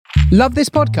Love this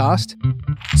podcast?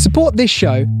 Support this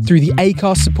show through the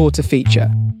Acast supporter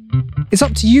feature. It's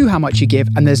up to you how much you give,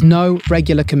 and there's no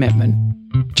regular commitment.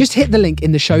 Just hit the link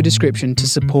in the show description to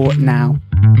support now.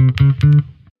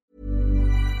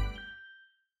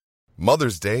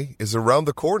 Mother's Day is around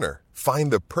the corner. Find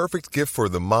the perfect gift for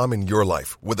the mom in your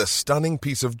life with a stunning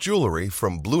piece of jewelry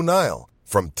from Blue Nile.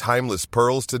 From timeless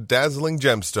pearls to dazzling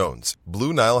gemstones,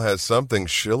 Blue Nile has something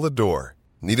she'll adore.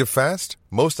 Need it fast?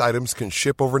 Most items can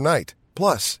ship overnight.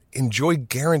 Plus, enjoy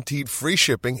guaranteed free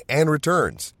shipping and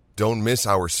returns. Don't miss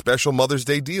our special Mother's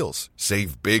Day deals.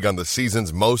 Save big on the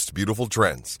season's most beautiful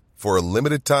trends. For a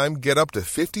limited time, get up to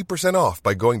 50% off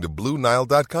by going to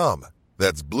BlueNile.com.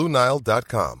 That's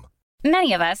BlueNile.com.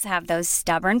 Many of us have those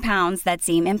stubborn pounds that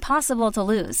seem impossible to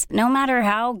lose, no matter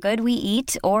how good we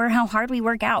eat or how hard we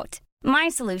work out. My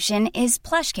solution is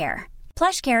PlushCare.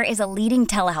 PlushCare is a leading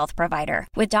telehealth provider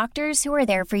with doctors who are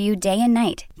there for you day and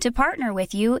night to partner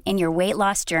with you in your weight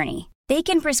loss journey. They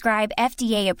can prescribe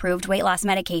FDA-approved weight loss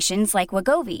medications like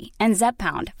Wegovy and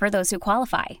Zepbound for those who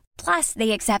qualify. Plus,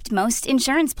 they accept most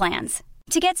insurance plans.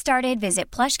 To get started, visit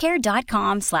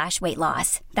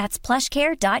plushcare.com/weightloss. That's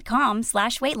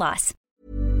plushcare.com/weightloss.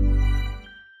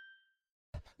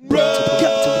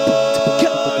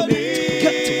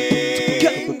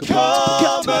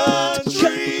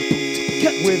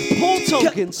 With Paul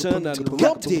Tomkinson and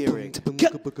Rob Deering.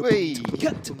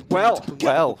 Well,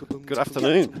 good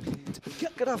afternoon.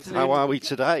 Good afternoon. How are we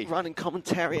today? Running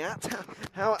commentary out.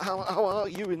 How are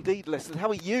you indeed, listeners? How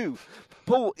are you?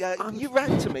 Paul, you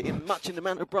ran to me much in the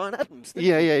manner of Bryan Adams.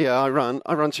 Yeah. I ran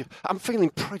to you. I'm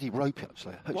feeling pretty ropey,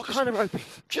 actually. What kind of ropey?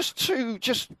 Just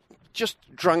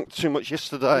drank too much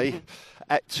yesterday,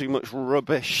 ate too much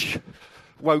rubbish,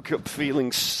 woke up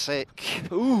feeling sick.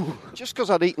 Ooh. Just because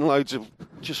I'd eaten loads of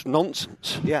just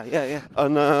nonsense. Yeah.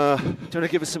 And, do you want to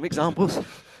give us some examples?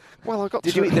 Well, I got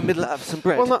Did to... you eat the middle out of some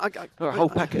bread? Well, no, or a whole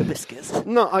packet of biscuits?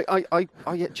 No, I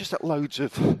just ate loads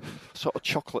of sort of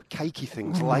chocolate cakey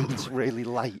things late, really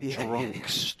late, drunk, Yeah.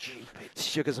 stupid.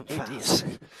 Sugars and fats.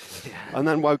 Yeah. And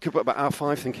then woke up at about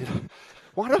 5:30 thinking,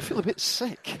 why do I feel a bit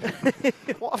sick?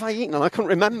 What have I eaten? And I couldn't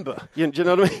remember. Do you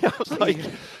know what I mean? I was like,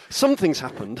 something's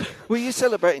happened. Were you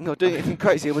celebrating or doing anything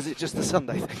crazy, or was it just a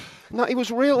Sunday thing? No, it was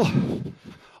real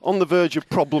on the verge of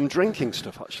problem drinking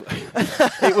stuff, actually.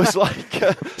 It was like...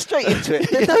 straight into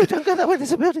it. No, don't go that way,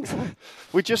 there's a building site.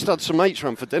 We just had some mates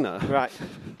round for dinner. Right.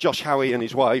 Josh Howie and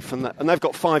his wife, and they've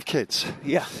got 5 kids.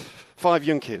 Yeah. 5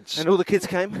 young kids. And all the kids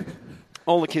came?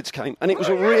 All the kids came, and it was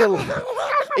a real laugh.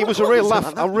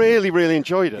 I really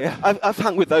enjoyed it. Yeah, I've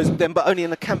hung with those of them, but only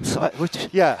in a campsite, which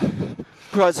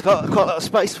provides quite a lot of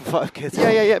space for 5 kids.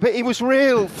 Yeah. But it was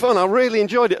real fun. I really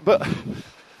enjoyed it, but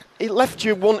it left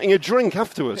you wanting a drink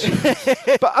afterwards.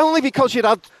 But only because you'd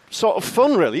had sort of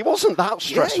fun, really. It wasn't that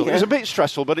stressful. Yeah. It was a bit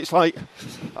stressful, but it's like,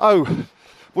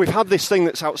 we've had this thing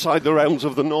that's outside the realms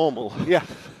of the normal. Yeah.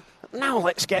 Now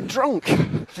let's get drunk.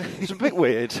 It's a bit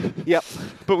weird. Yep.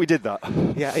 But we did that.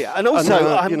 Yeah. And also,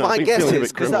 my guess feeling a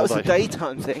is, bit because grim that all was a day.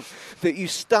 daytime thing, that you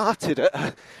started at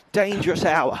a dangerous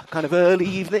hour, kind of early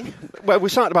evening. Well, we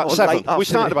started about Or 7. late We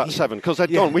started afternoon. about 7 because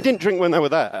they'd gone. We didn't drink when they were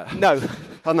there. No.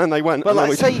 And then they went. But and then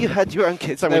like, say you had your own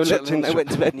kids, then and we they were tucked little, and they into-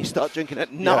 went to bed, and you start drinking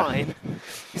at 9.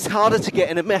 It's harder to get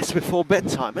in a mess before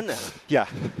bedtime, isn't it? Yeah.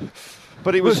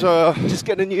 But it was... Just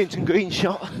get a Newington Green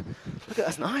shot. Look,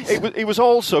 that's nice. It was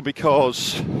also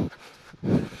because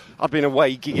I'd been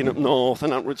away gigging up north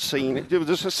and I'd seen it. There was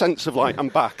just a sense of like, I'm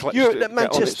back. Let's You're get at on it sort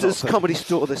of Manchester's thing. Comedy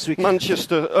Store this weekend.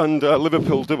 Manchester and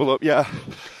Liverpool double up, yeah.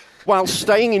 While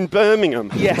staying in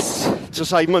Birmingham. Yes. To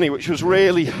save money, which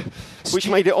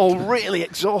made it all really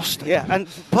exhausting. Yeah, and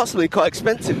possibly quite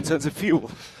expensive in terms of fuel.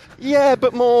 Yeah,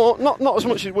 but more, not as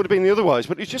much as it would have been otherwise,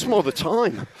 but it's just more the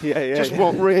time.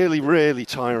 What really, really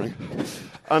tiring.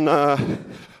 And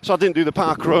so I didn't do the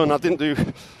park run,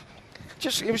 it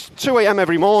was 2 a.m.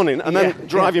 every morning, and then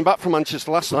driving back from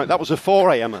Manchester last night, that was a 4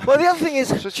 a.m. Well, the other thing is,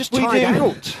 So it's just we tired do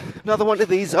out. another one of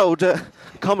these old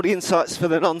comedy insights for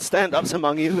the non-stand-ups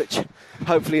among you, which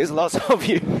hopefully is lots of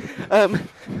you.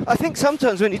 I think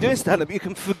sometimes when you're doing stand-up, you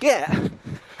can forget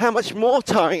how much more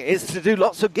tiring it is to do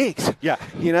lots of gigs. Yeah.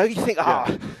 You know, you think,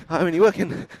 I'm only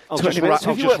working 20 minutes.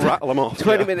 I'll If you just work for rattle them off.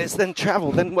 20 yeah. minutes, then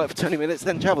travel, then work for 20 minutes,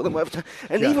 then travel, then work for 20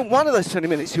 And Yeah. even one of those 20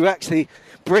 minutes, you actually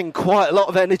bring quite a lot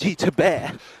of energy to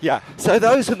bear. Yeah. So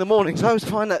those in the mornings, I always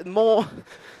find that the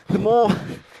more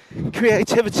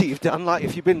creativity you've done, like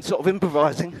if you've been sort of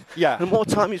improvising, the more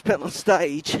time you spent on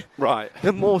stage, right,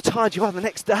 the more tired you are the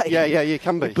next day. Yeah, you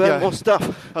can be. You burn more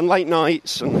stuff. And late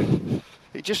nights, and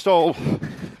it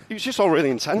was just all really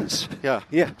intense. Yeah.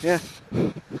 Yeah.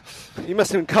 You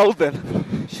must have been cold then.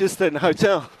 You should have stayed in a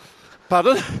hotel.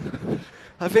 Pardon?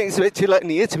 I think it's a bit too late in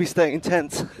the year to be staying in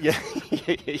tents. Yeah. No,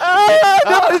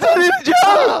 it's only a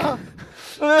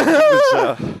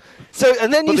joke! So,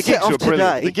 and then you set off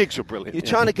today. The gigs were brilliant. You're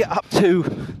trying to get up to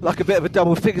like a bit of a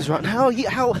double figures run. How do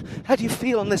you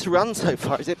feel on this run so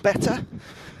far? Is it better?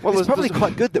 Well, it's probably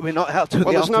quite good that we're not out till the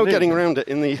afternoon. There's no getting around it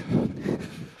in the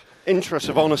interest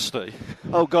of honesty.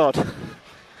 Oh, God.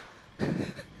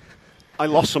 I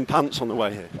lost some pants on the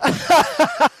way here.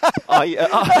 I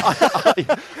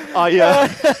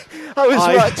was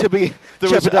right to be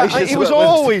trepidatious. It was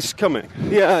always coming.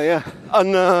 Yeah. And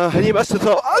you must have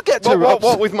thought, I'll get to Rob's.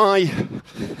 What with my...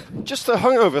 Just the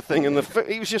hungover thing, and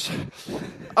it was just...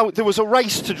 there was a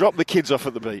race to drop the kids off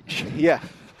at the beach. Yeah.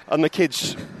 And the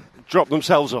kids dropped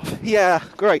themselves off. Yeah,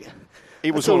 great.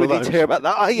 It was all all we need to hear about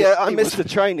that. I missed the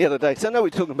train the other day, so I know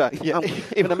what you're talking about. Yeah, I'm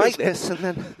going to make this, and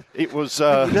then it was. You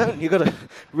don't. You've got to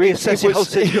reassess your whole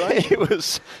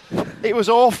situation. It was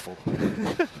awful.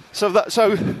 So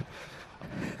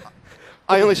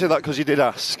I only say that because you did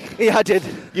ask. Yeah, I did.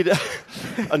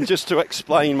 And just to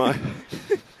explain my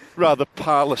rather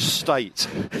parlous state.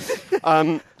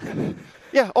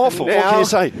 Yeah, awful. Now, what can you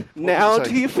say? Now,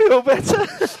 do you feel better?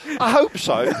 I hope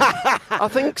so. I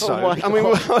think so. Oh, I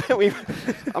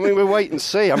mean, we'll wait and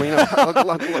see. I mean, I don't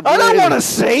want to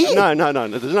see. No.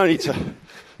 There's no need to.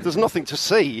 There's nothing to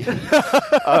see.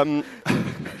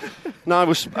 No, I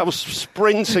was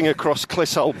sprinting across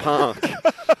Clissold Park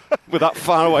with that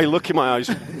faraway look in my eyes,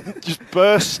 just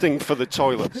bursting for the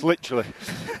toilets, literally,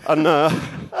 and.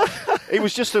 It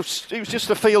was just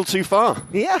a field too far.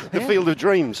 Yeah. The field of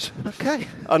dreams. Okay.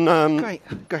 And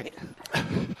Great.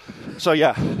 So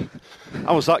yeah,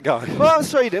 I was that guy. Well, I'm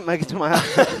sorry you didn't make it to my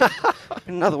house.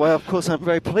 In another way, of course, I'm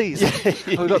very pleased.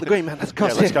 We've got the Green Man. Let's go.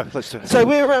 Let's do it. So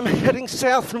we're heading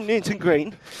south from Newington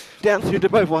Green, down through de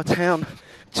Beauvoir town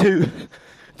to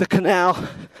the canal.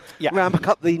 Yeah. Round back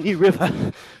up the New River.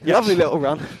 Yes. Lovely little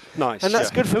run. Nice. And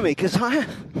that's good for me because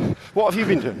What have you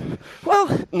been doing?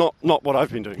 Well, not what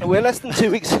I've been doing. We're less than 2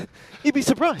 weeks. You'd be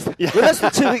surprised. Yeah. We're less than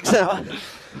 2 weeks out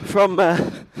from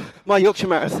my Yorkshire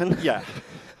Marathon. Yeah.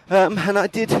 And I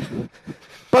did.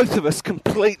 Both of us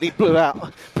completely blew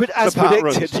out, as predicted.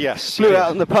 Runs, yes. Blew out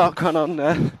on the park run on.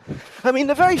 I mean,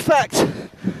 the very fact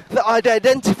that I'd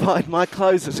identified my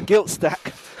clothes as a gilt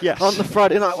stack. Yes. On the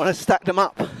Friday night when I stacked them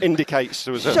up. Indicates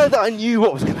there was a... Show that I knew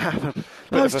what was going to happen.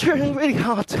 I was trying really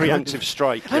hard to... Preemptive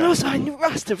strike, yeah. And also I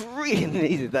must have really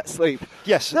needed that sleep.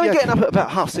 Yes. I'm getting up at about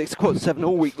 6:30, 7:15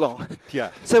 all week long.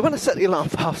 Yeah. So when I set the alarm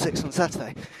for 6:30 on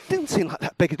Saturday, it didn't seem like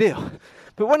that big a deal.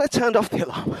 But when I turned off the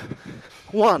alarm,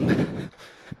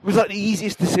 it was like the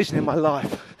easiest decision in my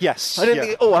life. Yes. I didn't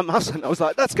think, I mustn't. I was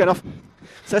like, that's going off.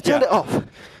 So I turned it off.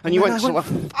 And you went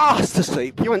fast to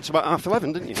sleep. You went to about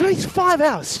 11:30, didn't you? So it's 5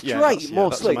 hours straight,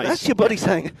 more sleep. Amazing. That's your body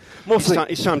saying, more sleep.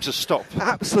 It's time to stop.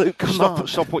 Absolute command.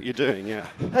 Stop what you're doing, yeah.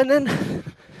 And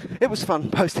then it was fun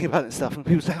posting about it and stuff, and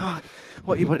people say,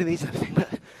 what your body needs and everything.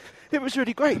 But it was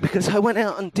really great because I went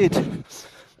out and did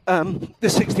the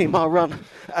 16-mile run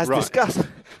as discussed.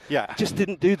 Yeah. Just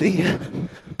didn't do the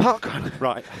park run.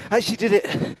 Right. Actually did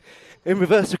it in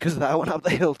reverse because of that. I went up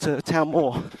the hill to Town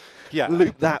Moor. Yeah.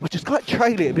 Looped that, which is quite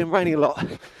traily. It had been raining a lot.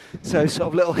 So sort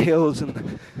of little hills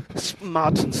and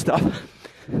mud and stuff.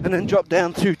 And then dropped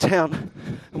down through town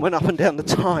and went up and down the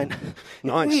Tyne.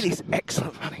 Nice. Really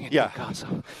excellent running in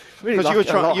Newcastle. Really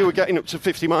because you were getting up to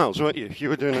 50 miles, weren't you? You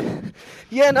were doing it.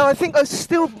 Yeah, no, I think I was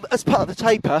still, as part of the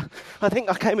taper, I think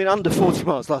I came in under 40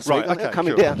 miles last week. Okay,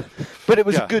 coming down. But it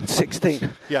was a good 16.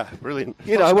 Yeah, brilliant.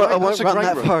 You know, I won't run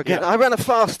that far again. Yeah. I ran a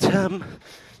fast 10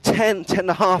 and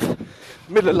a half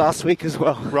middle of last week as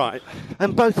well. Right.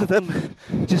 And both of them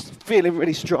just feeling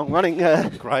really strong, running.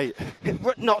 Great.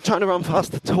 Not trying to run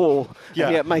fast at all. Yeah.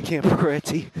 And yet making a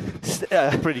pretty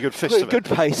good fist of it. Good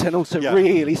pace and also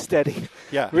really steady.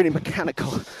 Yeah. Really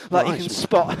mechanical. Like you can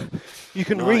spot, you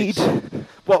can read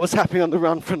what was happening on the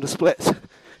run from the splits.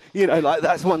 You know, like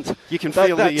that's once you can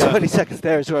feel that the 20 seconds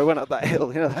there is where I went up that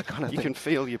hill. You know, that kind of thing. You can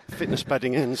feel your fitness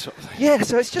bedding in, sort of thing. Yeah,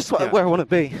 so it's just where I want to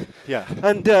be. Yeah.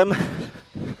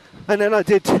 And then I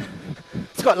did.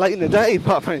 It's quite late in the day,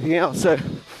 apart from anything else. So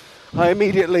I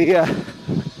immediately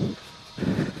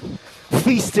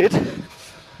feasted.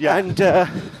 Yeah. And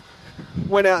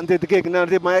went out and did the gig, and then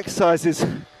I did my exercises.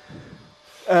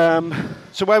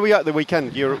 So where were you at the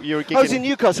weekend? You were gigging? I was in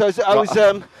Newcastle.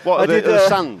 I did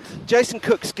Sand? Jason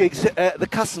Cook's gigs at the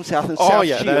Customs House in South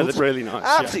Shields. They're really nice.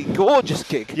 Absolutely gorgeous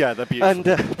gig. Yeah, they're beautiful. And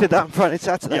did that on Friday and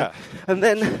Saturday. Yeah. And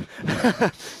then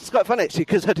it's quite funny actually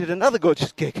because I did another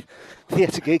gorgeous gig,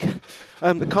 theatre gig,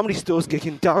 the Comedy Stores gig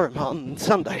in Durham on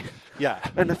Sunday. Yeah.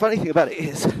 And the funny thing about it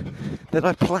is that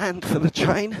I planned for the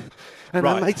train, and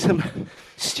I made some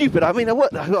stupid. I mean, I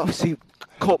obviously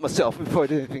caught myself before I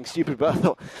did anything stupid, but I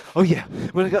thought, oh yeah,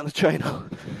 when I get on the train, I'll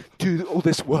do all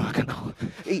this work and I'll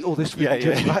eat all this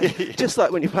food. Just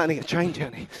like when you're planning a train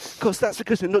journey. Of course, that's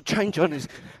because the train journeys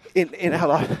in our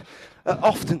life are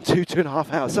often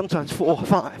 2.5 hours, sometimes 4 or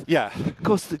 5. Yeah. Of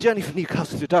course, the journey from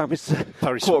Newcastle to Durham is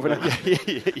very quarter of an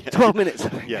hour. 12 minutes, I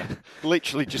think. Yeah.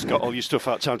 Literally just got all your stuff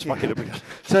out, time to pack it up again.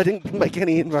 So I didn't make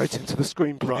any inroads into the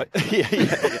screenplay. Right.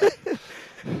 yeah.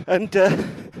 And,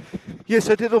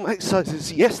 yes, I did all my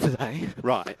exercises yesterday.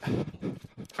 Right.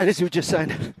 And as you were just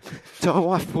saying to my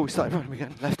wife before we started running, we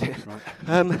left here.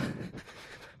 Right.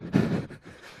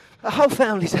 The whole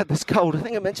family's had this cold. I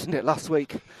think I mentioned it last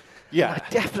week. Yeah.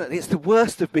 Definitely, it's the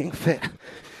worst of being fit,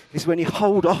 is when you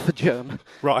hold off a germ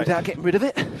without getting rid of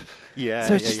it. Yeah.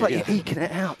 So it's just like you're eking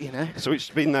it out, you know. So it's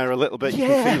been there a little bit, you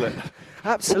can feel it.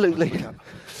 Absolutely.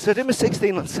 So I did my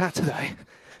 16 on Saturday.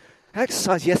 I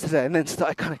exercised yesterday and then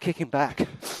started kind of kicking back.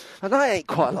 And I ate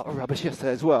quite a lot of rubbish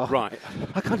yesterday as well. Right.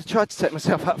 I kind of tried to take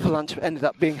myself out for lunch, but ended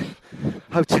up being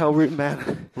hotel room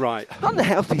man. Right. On the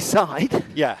healthy side.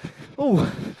 Yeah.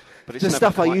 Oh, but it's the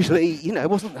stuff I quite... usually eat, you know, I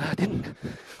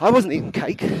wasn't eating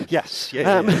cake. Yes,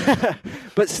 yeah.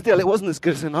 But still, it wasn't as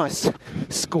good as a nice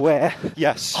square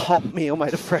hot meal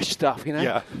made of fresh stuff, you know.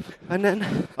 Yeah. And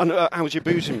then... And how's your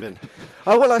boozing been?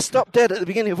 Oh, well, I stopped dead at the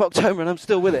beginning of October and I'm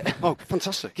still with it. Oh,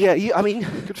 fantastic. Yeah, I mean...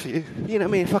 Good for you. You know what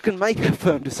I mean? If I can make a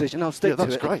firm decision, I'll stick to it.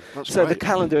 That's great. So the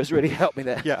calendar has really helped me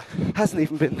there. Yeah. Hasn't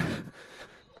even been...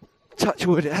 Touch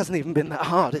wood, it hasn't even been that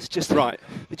hard. It's just... Right.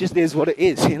 It just is what it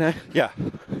is, you know? Yeah.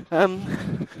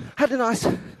 Had a nice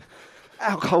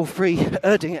alcohol-free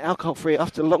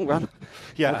after a long run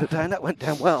the other day, and that went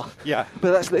down well. Yeah.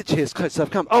 But that's literally as close as I've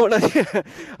come. Oh, and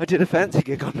I did a fancy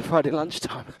gig on Friday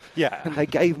lunchtime. Yeah. And they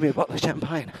gave me a bottle of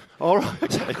champagne. All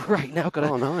right. So great, now I've got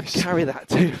to nice. carry that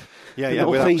to the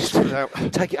northeast,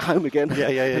 take it home again. Yeah.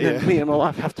 And then me and my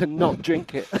wife have to not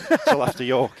drink it. Till after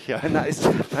York, yeah. And that is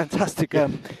fantastic.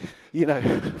 You know,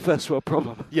 first world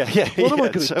problem. Yeah. What am I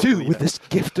going to do with this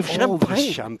gift of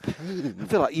champagne? Champagne. I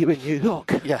feel like you in New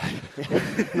York. Yeah.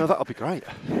 No, that'll be great.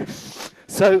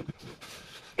 So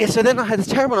then I had a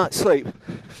terrible night's sleep.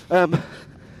 A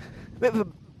bit of a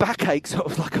backache, sort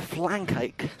of like a flank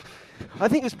ache. I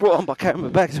think it was brought on by carrying my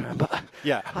bags around, but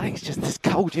I think it's just this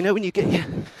cold. You know, when you you're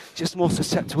just more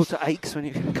susceptible to aches when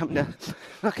you come down. And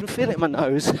I can feel it in my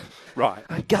nose. Right.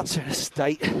 My guts are in a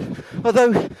state.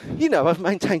 Although, you know, I've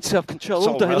maintained self-control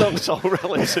all day long. It's all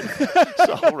relative. It's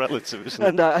all relative, isn't it?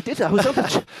 And I was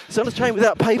on the train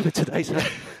without paper today, so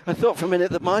I thought for a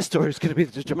minute that my story was going to be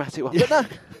the dramatic one. But no.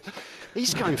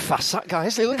 He's going fast, that guy,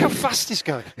 isn't he? Look how fast he's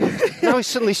going. Now he's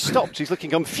suddenly stopped. He's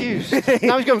looking confused.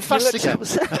 Now he's going fast again.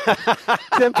 He's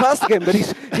going fast again, but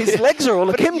his legs are all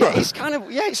akimbo. Yeah, he's kind of,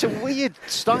 it's a weird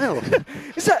style.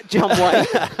 Is that John Wayne?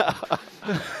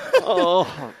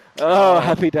 Oh,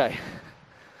 happy day.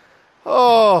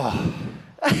 Oh.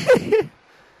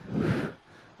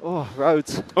 Oh,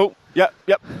 roads. Oh, yep.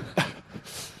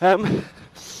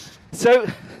 So,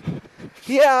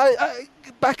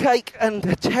 backache and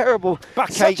a terrible...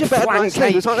 Backache, such a bad night's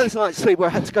sleep. It was one of those nights sleep where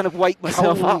I had to kind of wake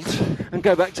myself up and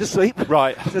go back to sleep.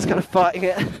 Right. So I was kind of fighting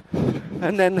it.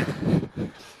 And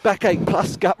then backache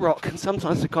plus gut rock, and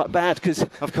sometimes they're quite bad because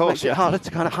it makes it harder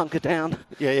to kind of hunker down.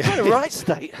 Yeah. It's in the right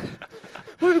state.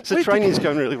 The training's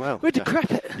going really well. We're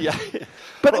decrepit. Yeah.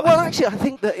 But, well, actually, I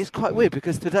think that it's quite weird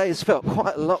because today has felt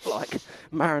quite a lot like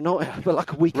Maranoia, but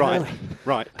like a week early.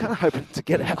 Right. Kind of hoping to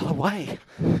get it out of the way,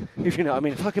 if you know what I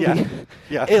mean. If I can be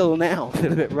ill now,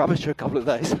 feel a bit rubbish for a couple of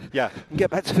days, and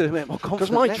get back to feeling a bit more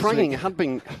confident. Because my training had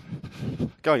been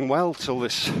going well till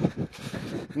this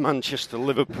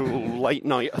Manchester-Liverpool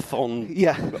late-night-a-thon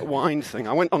wine thing.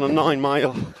 I went on a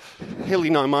hilly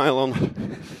 9 mile on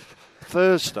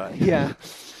Thursday. Yeah.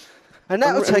 And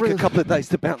that'll take a couple of days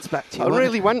to bounce back to you.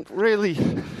 I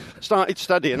started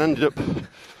steady and ended up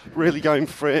really going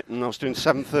for it, and I was doing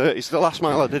 7:30s. The last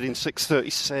mile I did in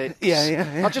 6:36.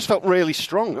 Yeah. I just felt really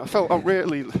strong. I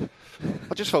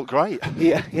just felt great.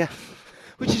 Yeah.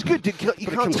 Which is good. You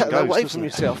can't take that away from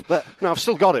yourself. But no, I've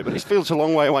still got it, but it feels a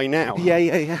long way away now.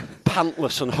 Yeah.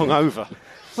 Pantless and hungover.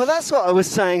 Well, that's what I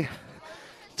was saying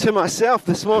to myself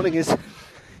this morning is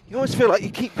you always feel like you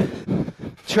keep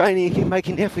training, you keep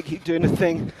making the effort, keep doing the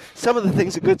thing. Some of the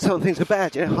things are good, some of the things are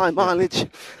bad. You know, high mileage,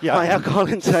 high alcohol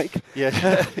intake,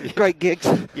 great gigs,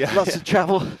 lots of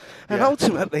travel. And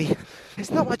ultimately,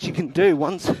 there's not much you can do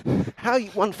once how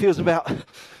one feels about,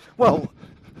 well,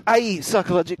 A,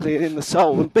 psychologically and in the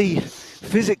soul, and B,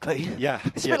 physically.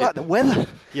 It's a bit like the weather.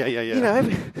 Yeah. You know,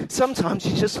 sometimes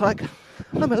you're just like,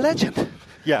 I'm a legend.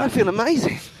 I feel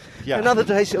amazing. And other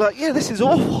days you're like, this is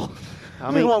awful. I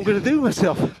mean, what I'm going to do with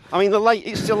myself. I mean,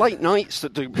 it's the late nights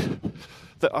that do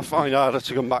that I find harder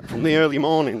to come back from, the early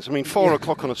mornings. I mean, 4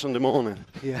 o'clock on a Sunday morning.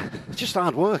 Yeah. It's just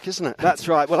hard work, isn't it? That's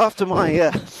right. Well, after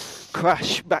my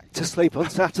crash back to sleep on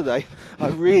Saturday,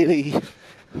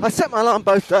 I set my alarm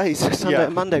both days, Sunday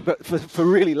and Monday, but for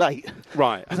really late.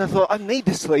 Right. And I thought, I need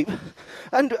this sleep.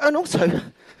 And also,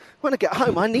 when I get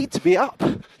home, I need to be up.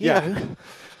 You know?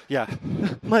 Yeah.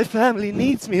 My family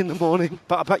needs me in the morning.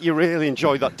 But I bet you really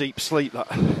enjoy that deep sleep, that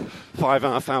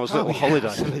 5.5 hours little holiday.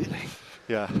 Absolutely.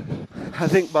 Yeah. I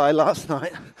think by last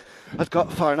night, I'd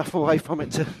got far enough away from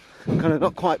it to kind of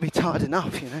not quite be tired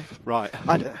enough, you know? Right.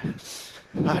 I don't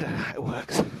know how it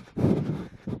works.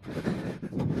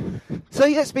 So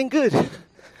yeah, it's been good.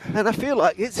 And I feel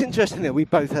like it's interesting that we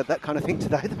both had that kind of thing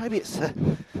today. Maybe it's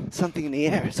something in the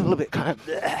air. It's all a bit kind of,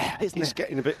 isn't it? It's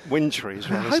getting a bit wintry as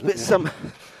well. I hope it's some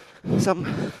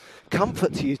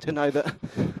comfort to you to know that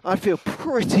I feel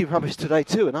pretty rubbish today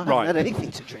too, and I haven't had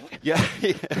anything to drink. Yeah.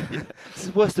 It's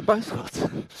the worst of both worlds.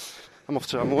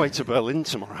 I'm away to Berlin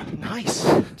tomorrow. Nice.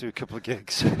 Do a couple of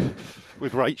gigs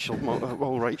with Rachel.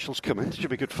 Well, Rachel's coming. It should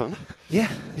be good fun.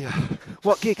 Yeah.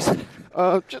 What gigs?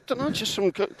 Just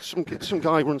some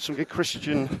guy runs some good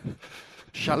Christian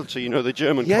shelter. You know, the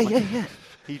German. Yeah.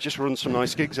 He just runs some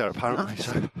nice gigs there apparently. Nice.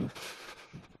 So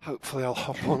hopefully I'll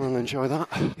hop on and enjoy that.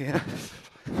 Yeah.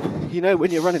 You know,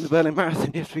 when you're running the Berlin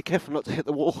Marathon, you have to be careful not to hit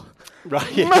the wall.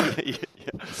 Right. Yeah.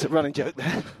 It's a running joke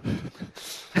there.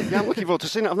 Yeah, I'm looking forward to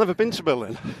seeing it. I've never been to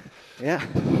Berlin. Yeah.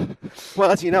 Well,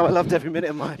 as you know, I loved every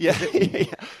minute of my Yeah.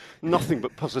 Nothing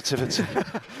but positivity.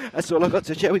 That's all I've got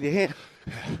to share with you here.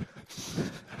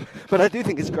 But I do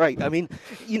think it's great. I mean,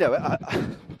 you know,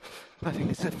 I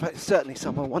think it's certainly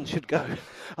somewhere one should go.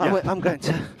 I'm going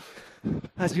to,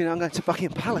 as you know, I'm going to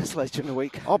Buckingham Palace later in the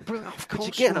week. Oh, brilliant. Of course.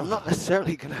 Which again, I'm not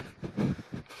necessarily going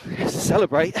to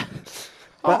celebrate.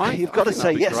 But you've got to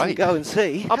say yes and go and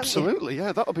see. Absolutely,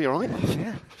 yeah, that'll be all right.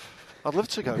 Yeah. I'd love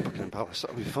to go to Buckingham Palace.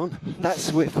 That'll be fun.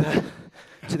 That's with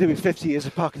to do with 50 years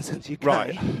of Parkinson's UK.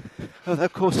 Right. Although,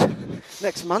 of course,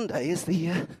 next Monday is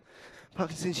the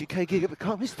Parkinson's UK gig at the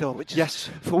Comedy Store,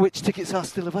 for which tickets are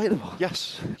still available.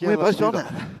 Yes. Yeah, We're both on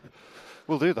that.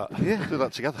 We'll do that. Yeah. Do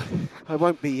that together. I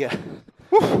won't be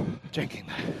drinking.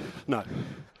 No.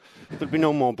 There'll be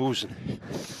no more boozing.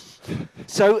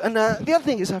 So, and the other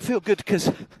thing is I feel good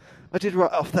because I did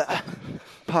write off that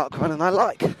park run, and I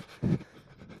like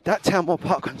that Townmoor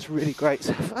park run's really great.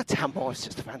 So that Townmoor is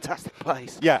just a fantastic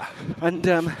place. Yeah. And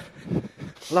a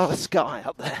lot of sky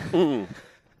up there. Mm.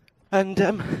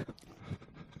 And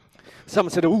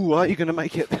someone said, "Oh, are you going to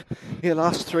make it your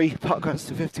last 3 park runs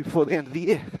to 50 before the end of the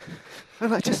year?"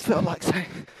 And I just felt like saying,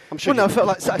 I felt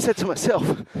like I said to myself,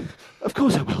 "Of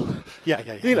course I will." Yeah.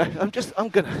 You know, I'm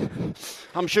gonna.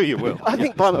 I'm sure you will. I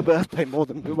think by my birthday more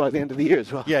than by the end of the year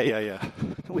as well. Yeah.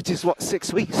 Which is what,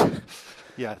 6 weeks.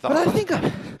 Yeah. But I think that'll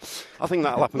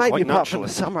happen maybe quite apart from naturally.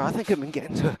 the summer, I think I've been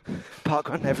getting to a park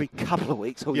run every couple of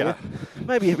weeks or Yeah.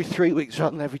 maybe every 3 weeks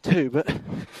rather than every 2. But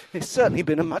it's certainly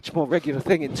been a much more regular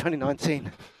thing in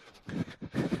 2019.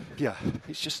 Yeah.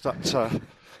 It's just that.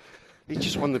 It's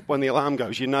just when the alarm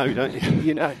goes, you know, don't you?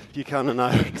 You know. You kind of know.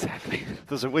 Exactly.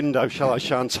 There's a window, shall I,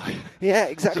 shan't I? Yeah,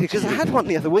 exactly. Because I had one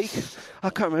the other week. I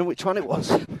can't remember which one it was.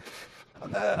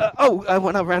 When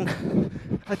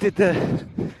I did the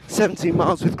 17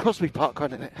 miles with Crosby Park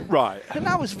Run in it. Right. And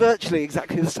that was virtually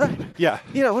exactly the same. Yeah.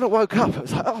 You know, when I woke up, I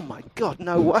was like, oh my God,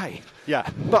 no way. Yeah.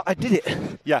 But I did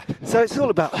it. Yeah. So it's all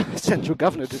about central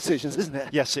governor decisions, isn't it?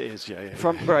 Yes, it is. Yeah.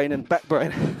 Front brain and back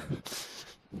brain.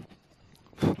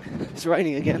 It's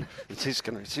raining again. It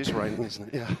is raining, isn't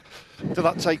it? Yeah. Did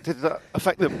that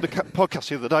affect the podcast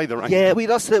the other day, the rain? Yeah, we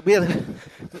lost it.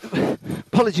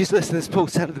 Apologies, listeners. Paul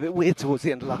sounded a bit weird towards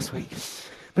the end of last week.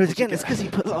 But again, it's because you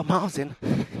put a lot of miles in.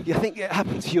 You think it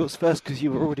happened to yours first because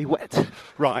you were already wet.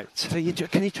 Right. So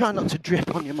can you try not to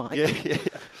drip on your mic? Yeah.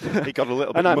 It got a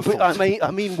little bit and muffled.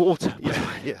 I mean water.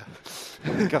 Yeah.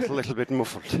 It got a little bit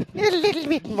muffled. A little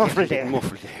bit muffled there.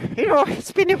 Muffled. You know,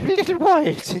 it's been a little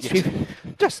while since we've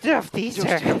dusted off these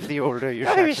the older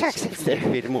Irish accents there. A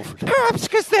bit muffled. Perhaps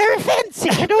because they're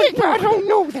offensive. I don't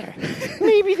know there.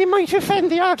 Maybe they might offend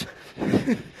the odd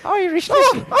Irish.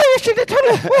 Oh, Irish in the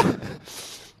tunnel.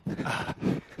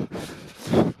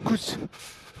 Goose.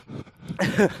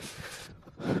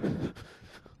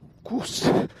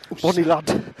 Bonnie lad,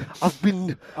 I've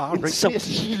been in South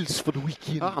Shields for the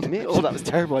weekend. Mate. Oh, that was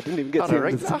terrible. I didn't even get to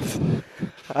Right it. laugh.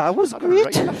 I was great.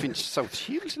 Right laugh in South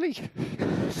Shields, Lee.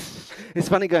 It's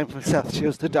funny going from South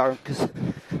Shields to Durham because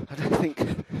I don't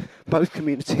think both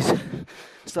communities are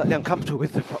slightly uncomfortable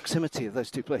with the proximity of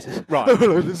those two places. Right. Oh,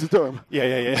 hello, this is Durham.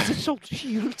 Yeah. This is South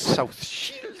Shields. South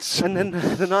Shields. And then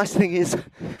the nice thing is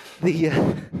the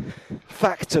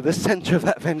factor, the centre of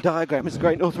that Venn diagram is the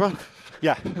Great North Run.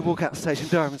 Yeah. You walk out the stage in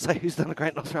Durham and say, who's done a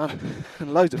Great North Run?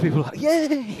 And loads of people are like,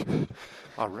 yay!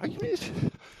 All right.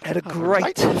 Had a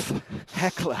great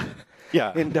heckler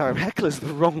in Durham. Heckler's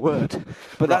the wrong word,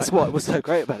 but that's what was so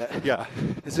great about it. Yeah.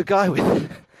 There's a guy with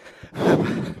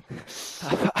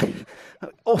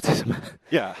autism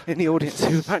in the audience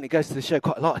who apparently goes to the show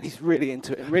quite a lot, and he's really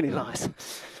into it and really nice.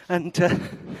 And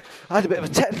I had a bit of a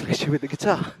technical issue with the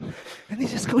guitar, and he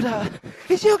just called out,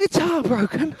 "Is your guitar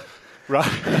broken?" Right.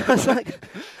 I was like,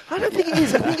 "I don't think it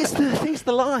is. I think it's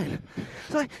the line."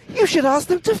 It's like, "You should ask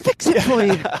them to fix it for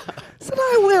you." I said,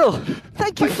 "I will.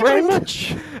 Thank you very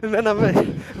much." And then I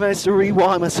managed to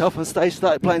rewire myself on stage,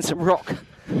 started playing some rock.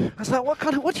 I was like, what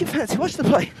do you fancy? What's the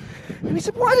play? And he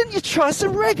said, "Why didn't you try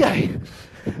some reggae?"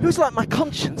 It was like my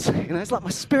conscience, it's like my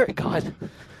spirit guide.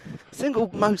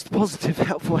 Single most positive,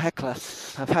 helpful heckler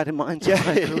I've had in my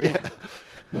entire career.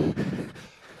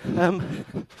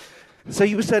 So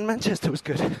you were saying Manchester was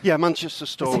good? Yeah, Manchester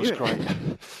Store was great.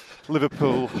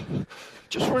 Liverpool,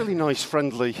 just really nice,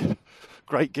 friendly,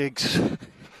 great gigs.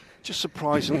 Just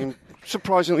surprisingly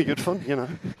good fun,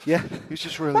 Yeah. It was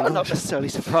just really nice. Not necessarily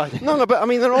surprising. No, but I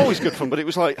mean, they're always good fun, but it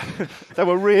was like, they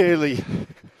were really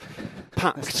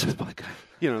packed.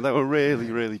 They were really,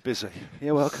 really busy.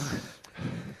 You're welcome.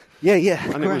 Yeah.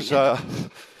 And great. It was,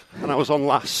 and I was on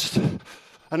last,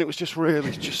 and it was just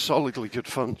really, solidly good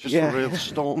fun. Just a real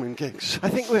storming gigs. I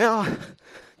think we are,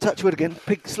 touch wood again,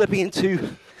 slipping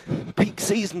into peak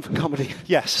season for comedy.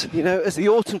 Yes. As the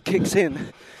autumn kicks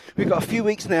in, we've got a few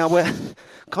weeks now where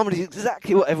comedy is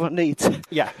exactly what everyone needs.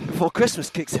 Yeah. Before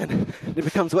Christmas kicks in, it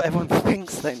becomes what everyone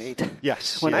thinks they need.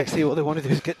 Yes. When actually all they want to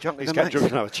do is get drunk. Get drunk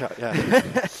and have a chat,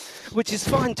 yeah. Which is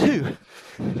fine too.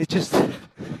 It's just,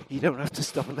 you don't have to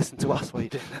stop and listen to us while you're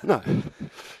doing that. No.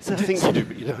 So you think you do,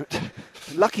 but you don't.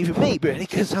 Lucky for me, really,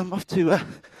 because I'm off to,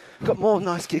 got more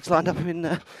nice gigs lined up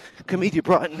in Comedia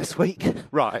Brighton this week.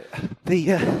 Right.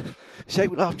 The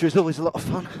Shape with Laughter is always a lot of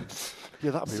fun.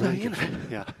 Yeah, that'd be really good.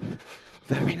 Yeah.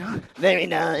 Very nice. Very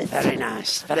nice. Very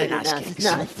nice. Very nice gigs.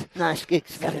 Nice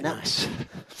gigs. Very nice.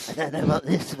 I don't know what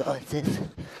this voice is.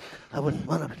 I wouldn't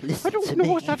want to listen to me. I don't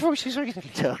know what that voice is either.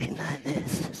 Talking like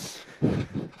this.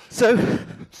 So,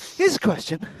 here's a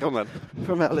question. Go on then.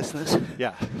 From our listeners.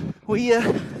 Yeah. We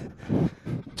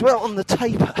dwelt on the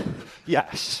taper.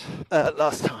 Yes.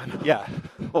 Last time. Yeah.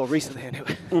 Or recently,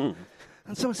 anyway. Mm.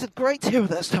 And someone said, great to hear all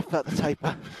that stuff about the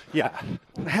taper. Yeah.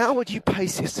 How would you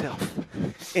pace yourself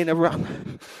in a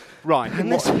run? Right. And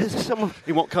this is someone...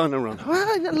 In what kind of run?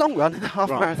 Well, in a long run, in a half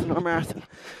marathon or a marathon.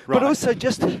 Right. But also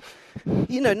just,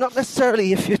 not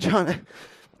necessarily if you're trying to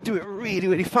do it really,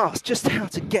 really fast, just how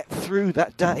to get through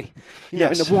that day, in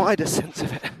a wider sense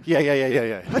of it.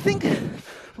 Yeah. I think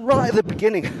right at the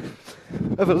beginning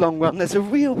of a long run, there's a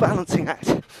real balancing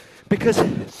act,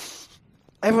 because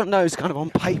everyone knows kind of on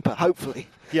paper, hopefully,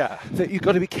 that you've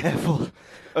got to be careful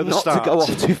not to go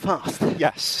off too fast.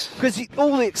 Yes. Because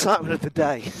all the excitement of the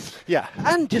day,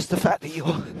 and just the fact that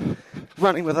you're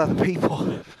running with other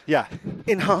people,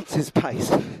 enhances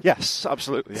pace. Yes,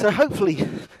 absolutely. So hopefully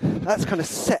that's kind of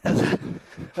set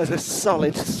as a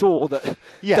solid saw that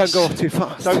don't go off too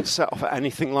fast. Don't set off at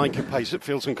anything like a pace that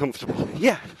feels uncomfortable.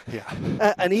 Yeah.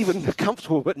 And even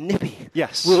comfortable but nippy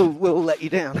will let you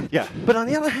down. Yeah. But on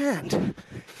the other hand,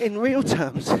 in real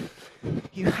terms,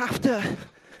 you have to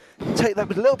take that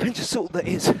with a little pinch of salt that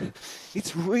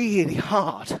it's really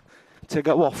hard to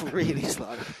go off really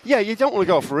slow. Yeah, you don't want to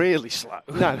go off really slow.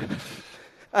 No.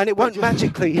 And it won't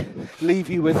magically leave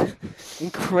you with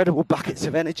incredible buckets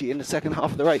of energy in the second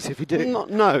half of the race if you do. No,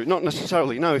 not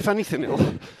necessarily. No, if anything,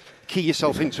 it'll key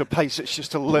yourself into a pace that's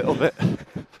just a little bit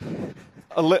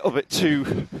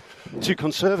too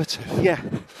conservative. Yeah.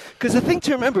 Because the thing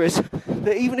to remember is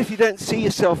that even if you don't see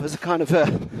yourself as a kind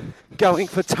of going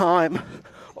for time,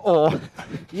 or, I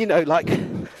don't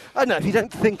know, if you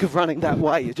don't think of running that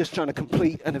way, you're just trying to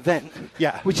complete an event.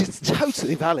 Yeah. Which is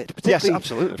totally valid, particularly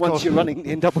absolutely, once you're running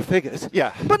in double figures.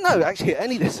 Yeah. But no, actually, at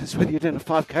any distance, whether you're doing a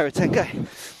 5K or a 10K.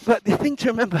 But the thing to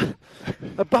remember,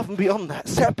 above and beyond that,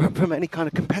 separate from any kind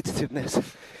of competitiveness,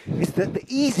 is that the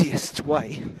easiest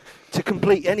way to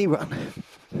complete any run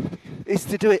is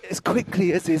to do it as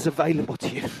quickly as is available to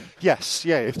you. Yes,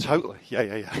 totally.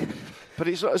 Yeah. But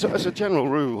it's, as a general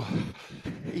rule,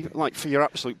 even like for your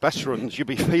absolute best runs, you'll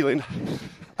be feeling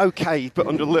okay, but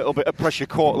under a little bit of pressure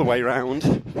quarter of the way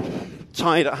round,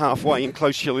 tired at halfway and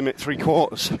close to your limit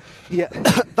 3/4. Yeah.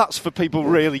 That's for people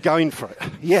really going for it.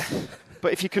 Yeah.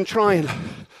 But if you can try and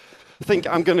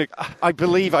I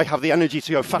believe I have the energy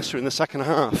to go faster in the second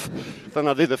half than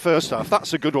I did the first half.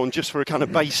 That's a good one just for a kind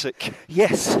of basic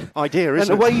idea, isn't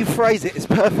it? And the way you phrase it is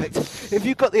perfect. If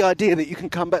you've got the idea that you can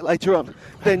come back later on,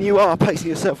 then you are pacing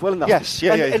yourself well enough. Yes,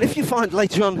 And if you find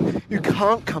later on you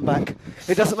can't come back,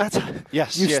 it doesn't matter.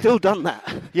 Yes, You've still done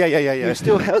that. Yeah. You've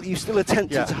still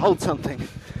attempted to hold something.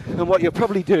 And what you're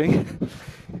probably doing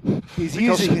is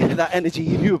using that energy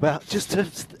you knew about just to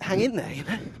hang in there, you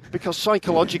know? Because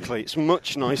psychologically it's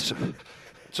much nicer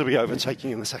to be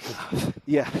overtaking in the second half.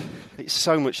 Yeah. It's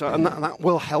so much, and that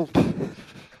will help.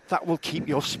 That will keep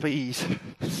your speed.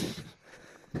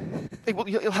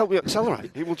 It'll help you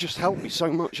accelerate. It will just help you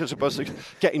so much as opposed to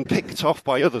getting picked off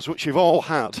by others, which you've all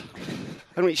had.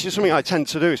 And it's just something I tend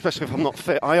to do, especially if I'm not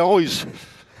fit. I always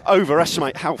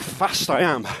overestimate how fast I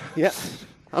am. Yeah.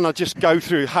 And I just go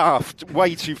through half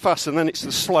way too fast, and then it's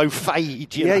the slow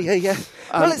fade. You know? Yeah.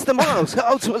 Well, it's the miles.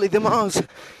 Ultimately, the miles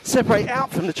separate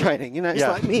out from the training. You know, it's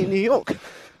like me in New York.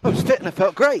 I was fit and I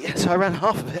felt great, so I ran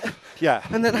half of it. Yeah.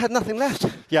 And then I had nothing left.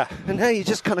 Yeah. And now you're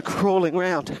just kind of crawling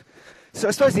around. So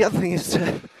I suppose the other thing is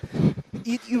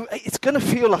it's going to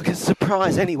feel like a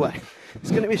surprise anyway. It's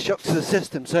going to be a shock to the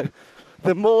system. So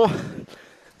the more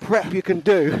prep you can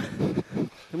do,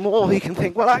 the more you can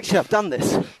think, well, actually, I've done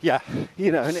this. Yeah.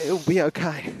 You know, and it'll be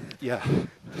okay. Yeah.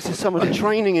 This is some of the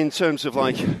training in terms of,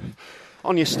 like,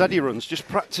 on your steady runs, just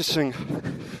practicing,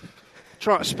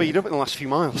 try to speed up in the last few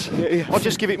miles. Yeah. Or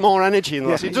just give it more energy in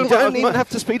the last. You don't even have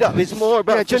to speed up. It's more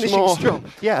about finishing strong.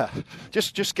 Yeah.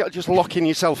 Just locking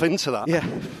yourself into that. Yeah.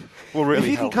 Will really help.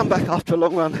 If you can come back after a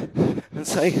long run and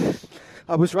say,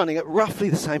 I was running at roughly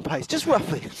the same pace, just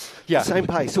roughly the same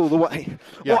pace all the way,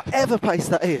 whatever pace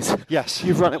that is,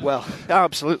 you've run it well.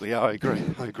 Absolutely, I agree.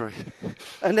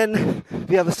 And then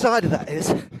the other side of that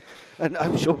is, and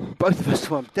I'm sure both of us,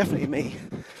 well, definitely me,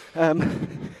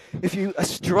 if you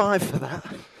strive for that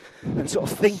and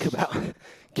sort of think about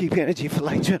keeping energy for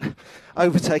later and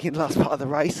overtaking the last part of the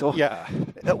race or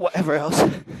whatever else,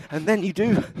 and then you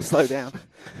do slow down.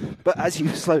 But as you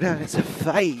slow down, it's a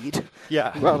fade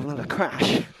rather than a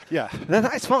crash. Yeah. Then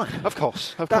that's fine. Of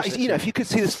course. You know, if you could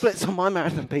see the splits on my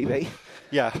marathon PB,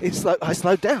 I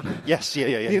slowed down. Yes, yeah.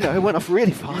 You know, it went off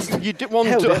really fast. Held it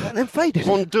and then faded.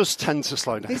 One does tend to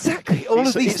slow down. Exactly. All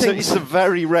of these things. It's a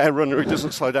very rare runner who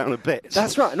doesn't slow down a bit.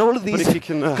 That's right. And all of these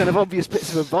kind of obvious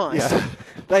bits of advice,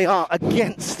 they are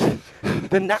against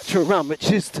the natural run,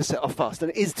 which is to set off fast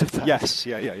and is to fade. Yes,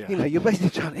 yeah. You know, you're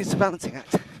basically trying. It's a balancing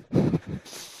act.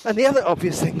 And the other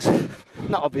obvious things,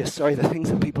 the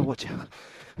things that people watch out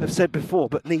have said before,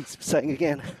 but needs saying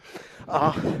again,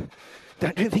 are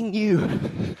don't do anything new.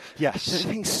 Yes. Don't do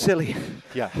anything silly.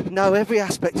 Yeah. Know every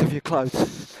aspect of your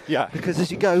clothes. Yeah. Because as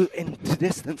you go into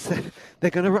distance, they're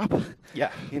going to rub.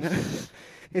 Yeah. You know,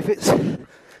 if it's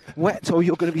wet or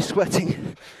you're going to be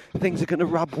sweating, things are going to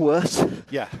rub worse.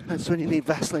 Yeah. That's when you need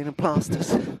Vaseline and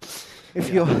plasters.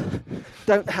 If you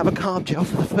don't have a carb gel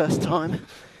for the first time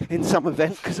in some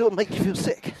event, because it'll make you feel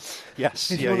sick.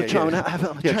 Yes. If you want to try and have it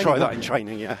on a training. Try that in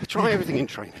training. Yeah. Try everything in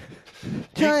training.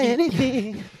 Try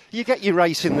anything. You get your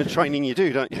race in the training you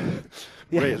do, don't you?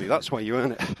 Yeah. Really, that's where you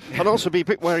earn it. And also be a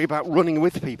bit wary about running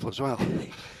with people as well.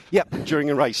 Yep. During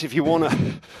a race, if you want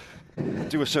to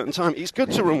do a certain time, it's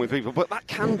good to run with people, but that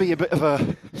can be a bit of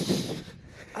a...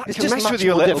 It's just mess with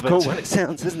you a little difficult when it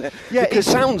sounds, isn't it? Yeah, because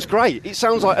it sounds great. It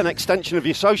sounds like an extension of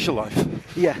your social life.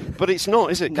 Yeah. But it's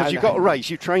not, is it? Because you've got a race,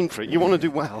 you train for it, you want to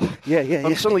do well. Yeah.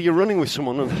 And suddenly you're running with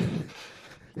someone and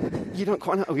you don't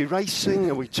quite know, are we racing,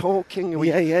 are we talking? Are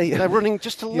we, They're running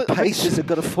just a little bit. Your paces have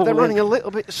got to fall They're running a little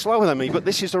bit slower than me, but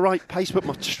this is the right pace, but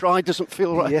my stride doesn't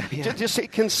feel right. Yeah. Just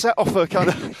it can set off a kind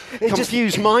of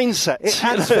confused mindset. It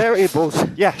adds variables.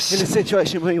 Yes. In a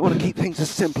situation where you want to keep things as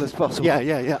simple as possible.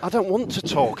 Yeah. I don't want to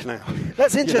talk now.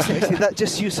 That's interesting, actually. That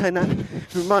just you saying that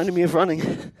reminded me of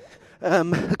running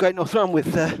the Great North Run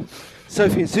with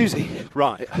Sophie and Susie.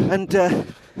 Right. And,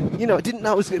 I didn't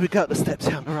know I was going to go up the steps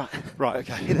down the right. Right,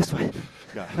 okay. Here, this way.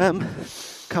 Yeah.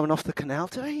 Coming off the canal.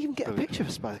 Did I even get a picture of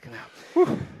us by the canal?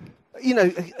 Whew. You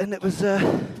know, and it was... I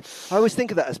always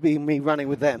think of that as being me running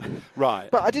with them.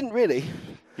 Right. But I didn't really.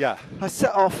 Yeah. I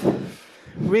set off,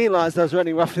 realised I was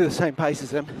running roughly the same pace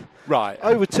as them. Right.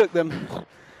 Overtook them,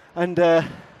 and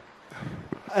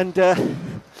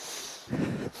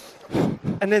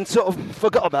then sort of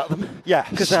forgot about them. Yes.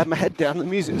 Because I had my head down, the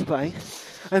music was playing,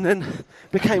 and then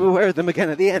became aware of them again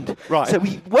at the end. Right. So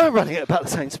we were running at about the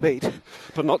same speed.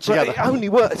 But not together. But it only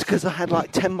worked because I had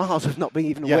like 10 miles of not being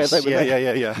even aware they were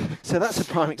there. Yeah. So that's a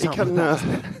prime example of that,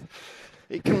 isn't it?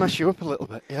 It can mess you up a little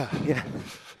bit, yeah. Yeah.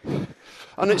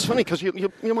 And it's funny because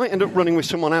you might end up running with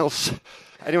someone else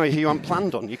anyway who you haven't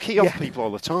planned on. You key off people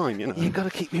all the time, you know. You've got to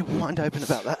keep your mind open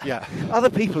about that. Yeah. Other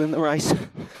people in the race,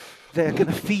 they're going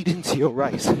to feed into your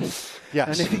race.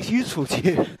 Yes. And if it's useful to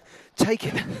you, take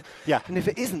it. Yeah. And if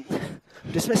it isn't,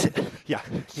 dismiss it. Yeah.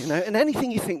 You know, and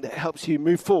anything you think that helps you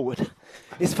move forward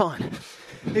is fine.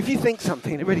 If you think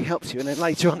something and it really helps you and then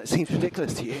later on it seems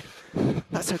ridiculous to you,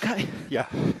 that's okay. Yeah.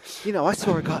 You know, I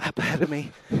saw a guy up ahead of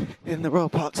me in the Royal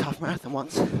Parks half marathon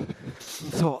once and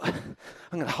thought,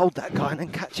 I'm going to hold that guy and then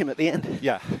catch him at the end.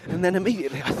 Yeah. And then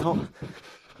immediately I thought,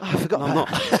 I forgot I'm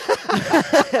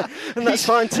that. not. And that's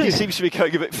fine too. He seems to be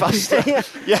going a bit faster. Yeah.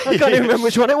 I can't even remember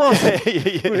which one it was. Yeah.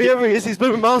 Whoever he is, he's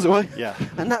moving miles away. Yeah.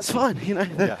 And that's fine, you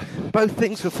know. Both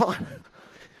things were fine.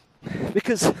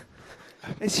 Because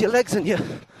it's your legs and your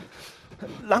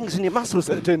lungs and your muscles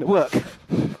that are doing the work.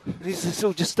 It's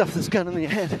all just stuff that's going on in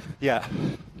your head. Yeah.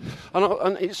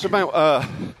 And it's about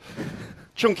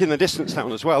chunking the distance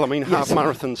down as well. I mean, half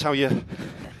marathons, how you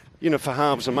know, for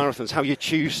halves and marathons, how you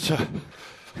choose to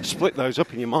split those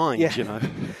up in your mind, you know.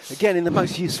 Again, in the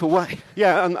most useful way.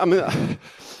 Yeah, and I mean,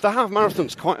 the half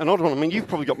marathon's quite an odd one. I mean, you've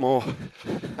probably got more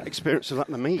experience of that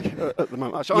than me at the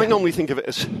moment. So I normally think of it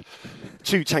as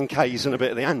 2 10Ks and a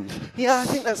bit at the end. Yeah, I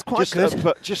think that's quite good.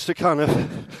 But just to kind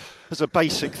of, as a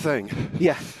basic thing.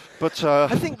 Yeah. But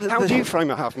I think how do you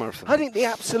frame a half marathon? I think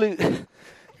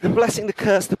the blessing, the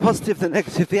curse, the positive, the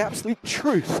negative, the absolute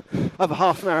truth of a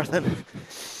half marathon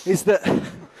is that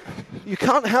you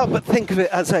can't help but think of it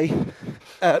as a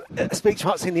speech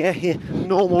marks in the air here,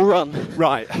 normal run.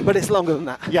 Right. But it's longer than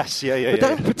that. Yes, yeah. But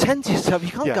don't pretend to yourself. You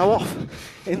can't go off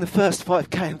in the first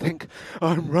 5K and think,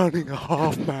 I'm running a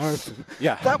half marathon.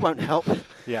 Yeah. That won't help.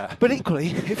 Yeah. But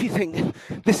equally, if you think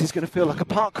this is going to feel like a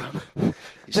park run,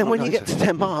 then when you get to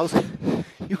 10 miles,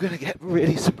 you're going to get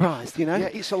really surprised, you know? Yeah,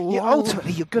 it's a long...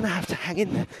 Ultimately, you're going to have to hang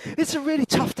in there. It's a really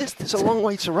tough distance. It's a long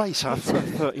way to race,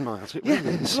 30 miles. It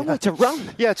really is. It's a long way to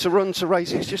run. Yeah, to run, to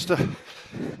race. It's just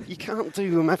you can't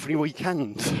do them every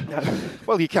weekend. No.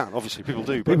 Well, you can, obviously, people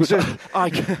do. But People do. I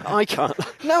can't.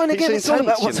 No, and again, it's all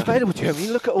about what's you know? available to you. I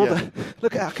mean, look at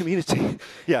look at our community.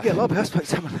 Yeah. You get a lot of people. I spoke to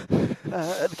someone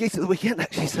at the Geese at the weekend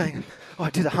actually saying, I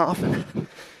did a half and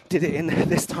did it in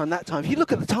this time, that time. If you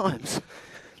look at the times,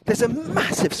 there's a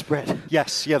massive spread.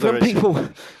 Yes, yeah, there from is. People,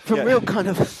 from real kind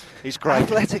of It's great.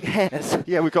 athletic hairs.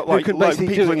 Yeah, we've got like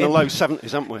people in the low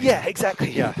 70s, haven't we? Yeah,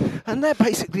 exactly. Yeah. And they're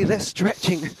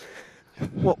stretching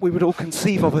what we would all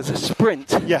conceive of as a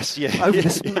sprint. Yes, yeah. Over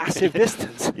this massive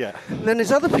distance. Yeah. And then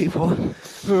there's other people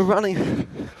who are running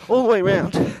all the way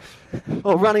around,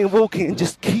 or running and walking and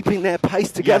just keeping their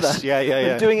pace together. Yes, yeah.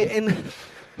 And doing it in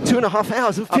 2.5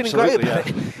 hours and feeling great about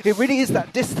it. It really is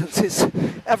that distance.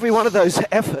 Every one of those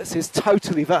efforts is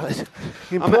totally valid.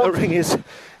 The important thing is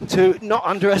to not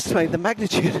underestimate the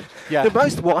magnitude. Yeah. The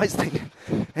most wise thing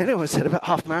anyone said about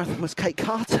half marathon was Kate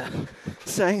Carter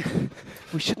saying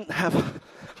we shouldn't have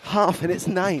half in its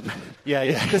name.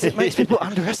 Yeah. Because it makes people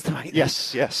underestimate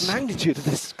the magnitude of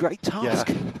this great task.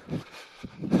 Yeah.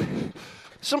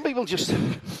 Some people just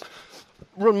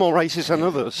run more races than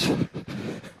others.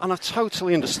 And I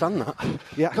totally understand that.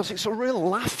 Yeah. Because it's a real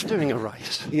laugh doing a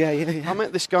race. Yeah. I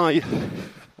met this guy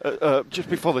just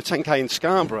before the 10K in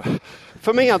Scarborough.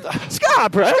 For me,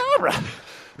 Scarborough!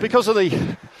 Because of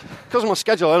my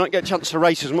schedule, I don't get a chance to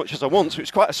race as much as I want, so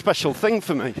it's quite a special thing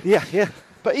for me. Yeah.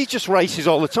 But he just races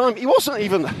all the time. He wasn't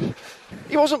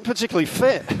particularly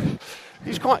fit.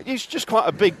 He's just quite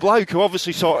a big bloke who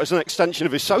obviously saw it as an extension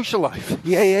of his social life.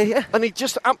 Yeah. And he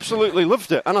just absolutely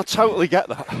loved it, and I totally get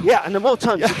that. Yeah, and the more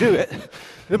times you do it,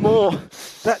 the more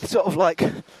that sort of like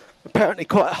apparently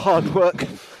quite hard work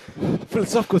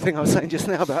philosophical thing I was saying just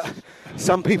now about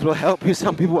some people will help you,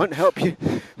 some people won't help you.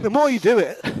 The more you do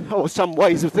it, or some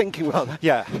ways of thinking rather,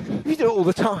 you do it all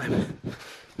the time.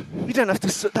 You don't have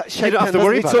to that shape. You don't have to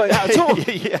worry about it at all.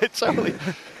 Yeah, totally.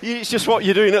 It's just what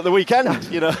you're doing at the weekend,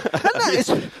 you know. And that is,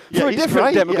 for a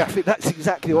different demographic, that's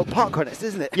exactly what parkrun is,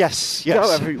 isn't it? Yes. You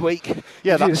go every week,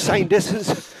 you do the same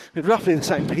distance with roughly the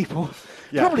same people.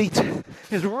 Yeah. Probably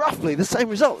is roughly the same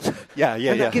results. Yeah.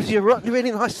 And that gives you a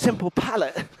really nice, simple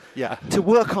palette. Yeah. To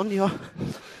work on your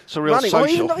it's a real running, social. or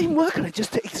even not even work on it,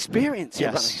 just to experience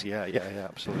your running. Yeah,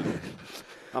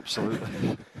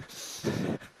 absolutely.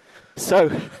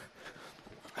 So,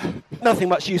 nothing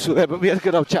much useful there, but we had a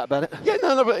good old chat about it. Yeah,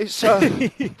 no, but it's. I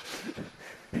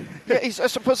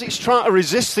suppose it's trying to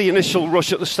resist the initial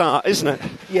rush at the start, isn't it?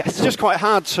 Yes. It's just quite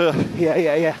hard to.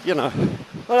 Yeah. You know.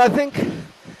 Well, I think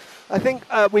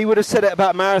we would have said it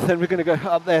about marathon. We're going to go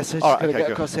up there, so just going to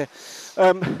get across here.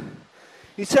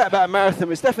 You said about a marathon,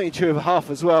 it's definitely true of a half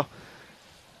as well.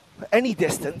 Any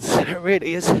distance, it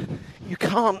really is. you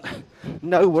can't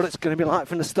know what it's going to be like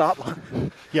from the start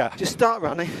line. Yeah. Just start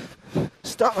running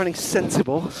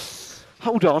sensible,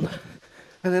 hold on,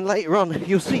 and then later on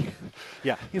you'll see.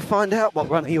 Yeah. You'll find out what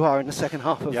runner you are in the second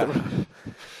half of the run.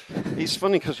 It's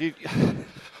funny because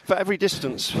for every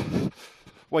distance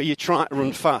where you try to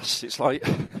run fast, it's like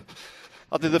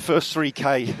I did the first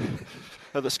 3K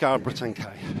at the Scarborough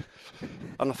 10K.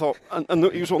 And I thought, and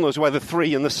it was one of those where the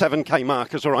 3 and the 7K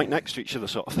markers are right next to each other,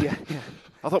 sort of. Yeah.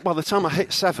 I thought by the time I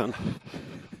hit 7,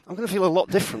 I'm going to feel a lot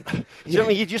different. You know what I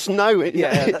mean? You just know it.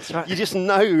 Yeah, that's right. You just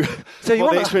know so you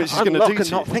what want the experience is going to do to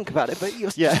and not you. think about it, but you'll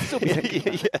still be thinking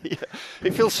about it.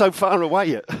 It feels so far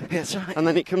away. That's right. And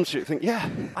then it comes to you, you think,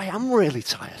 I am really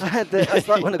tired. It's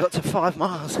like when I got to 5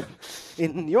 miles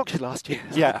in Yorkshire last year.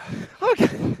 Yeah. Okay,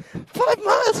 5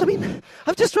 miles. I mean,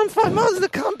 I've just run 5 miles and I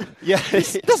can't. Yeah.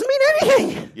 It doesn't mean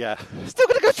anything. Yeah. Still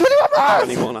going to go 21 miles.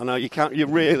 21, I know. You can't. You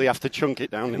really have to chunk it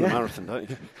down in the marathon, don't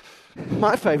you?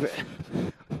 My favourite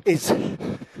is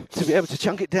to be able to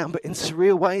chunk it down, but in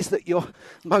surreal ways that your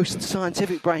most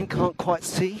scientific brain can't quite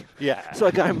see. Yeah.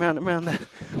 So going round and round the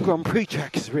Grand Prix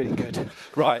track is really good.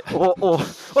 Right. Or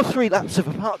 3 laps of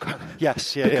a park run.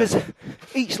 Yes, yeah. Because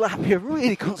each lap you're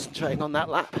really concentrating on that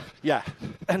lap. Yeah.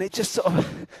 And it just sort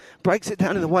of breaks it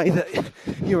down in a way that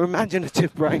your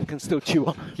imaginative brain can still chew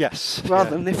on. Yes. Rather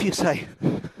than if you say,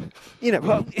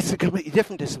 well, it's a completely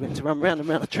different discipline to run round and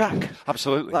round a track.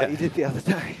 Absolutely. Like you did the other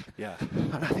day. Yeah.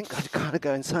 And I think I'd kind of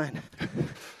go insane.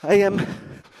 The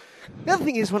other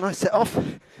thing is when I set off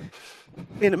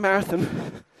in a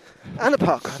marathon and a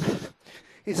park run,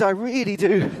 is I really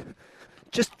do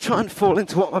just try and fall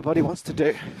into what my body wants to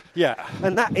do. Yeah.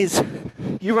 And that is,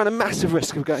 you run a massive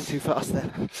risk of going too fast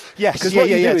then. Yes. Because what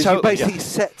you do is totally, you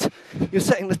basically you're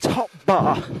setting the top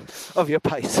bar of your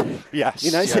pace. Yes.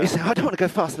 So you say, I don't want to go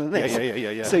faster than this.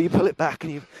 Yeah. So you pull it back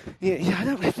and I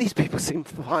don't know if these people seem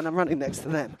fine, I'm running next to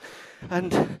them.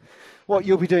 And what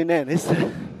you'll be doing then is the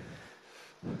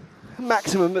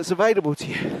maximum that's available to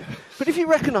you. But if you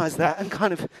recognise that and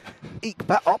kind of eke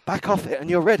back off it and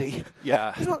you're ready,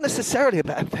 it's not necessarily a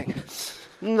bad thing.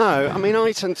 No, I mean,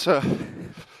 I tend to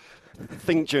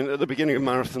think at the beginning of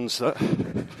marathons that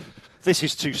this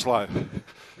is too slow.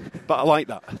 But I like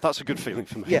that. That's a good feeling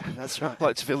for me. Yeah, that's right. I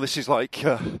like to feel this is like,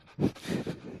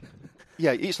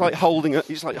 it's like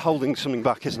holding something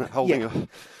back, isn't it?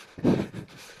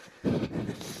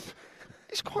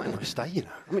 It's quite a nice day,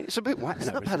 I mean, it's a bit wet. It's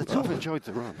not bad at all. I've enjoyed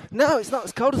the run. No, it's not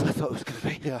as cold as I thought it was going to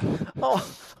be. Yeah. Oh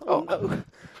no,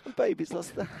 the baby's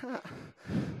lost the hat.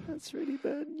 That's really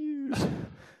bad news.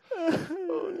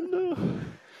 Oh no.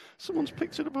 Someone's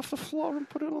picked it up off the floor and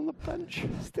put it on the bench.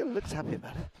 Still looks happy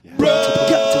about it.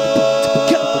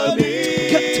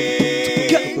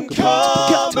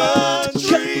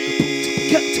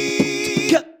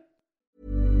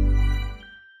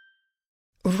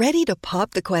 Ready to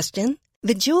pop the question?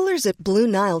 The jewelers at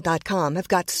BlueNile.com have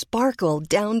got sparkle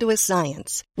down to a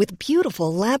science with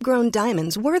beautiful lab-grown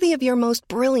diamonds worthy of your most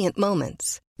brilliant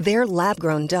moments. Their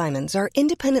lab-grown diamonds are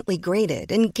independently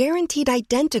graded and guaranteed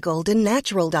identical to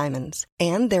natural diamonds,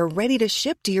 and they're ready to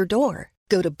ship to your door.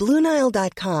 Go to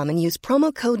BlueNile.com and use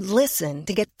promo code LISTEN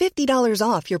to get $50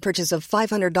 off your purchase of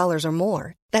 $500 or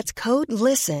more. That's code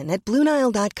LISTEN at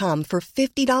BlueNile.com for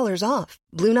 $50 off.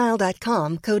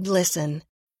 BlueNile.com, code LISTEN.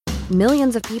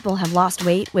 Millions of people have lost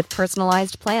weight with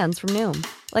personalized plans from Noom.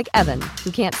 Like Evan,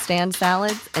 who can't stand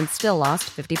salads and still lost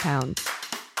 50 pounds.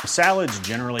 Salads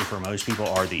generally for most people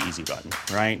are the easy button,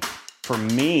 right? For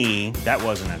me, that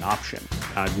wasn't an option.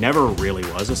 I never really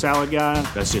was a salad guy.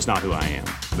 That's just not who I am.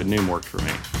 But Noom worked for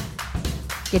me.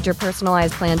 Get your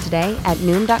personalized plan today at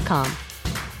Noom.com.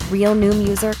 Real Noom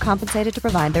user compensated to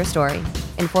provide their story.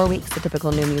 In 4 weeks, the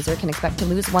typical Noom user can expect to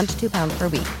lose 1 to 2 pounds per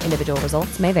week. Individual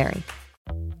results may vary.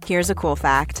 Here's a cool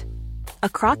fact. A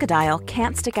crocodile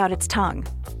can't stick out its tongue.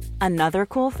 Another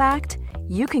cool fact,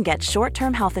 you can get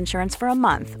short-term health insurance for a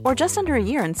month or just under a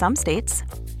year in some states.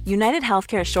 United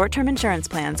Healthcare short-term insurance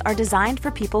plans are designed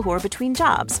for people who are between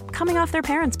jobs, coming off their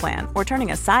parents' plan, or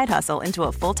turning a side hustle into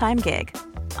a full-time gig.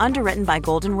 Underwritten by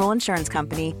Golden Rule Insurance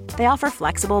Company, they offer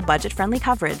flexible, budget-friendly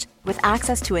coverage with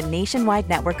access to a nationwide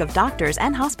network of doctors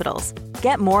and hospitals.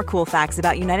 Get more cool facts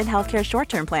about United Healthcare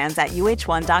short-term plans at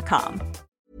uh1.com.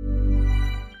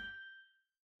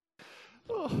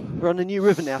 We're on a new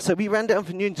river now, so we ran down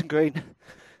from Newington Green,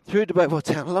 through to Beauvoir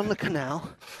Town, along the canal,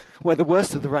 where the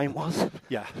worst of the rain was.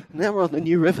 Yeah. Now we're on the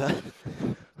new river.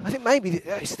 I think maybe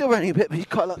it's still raining a bit, but it's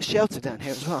quite a lot of shelter down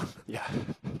here as well. Yeah.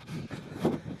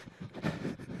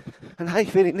 And how are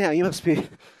you feeling now? You must be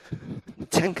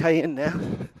 10k in now.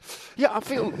 Yeah,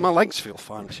 my legs feel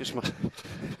fine. It's just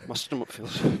my stomach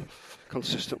feels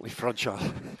consistently fragile.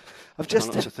 I've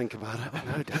just not to think about it.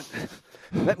 No,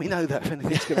 don't. Let me know that if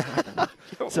anything's going to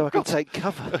happen, so I can take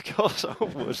cover. Of course I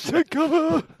would. Take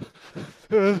cover.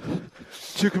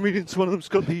 Two comedians. One of them's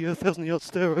got the 1,000-yard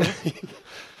stare.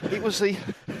 It was I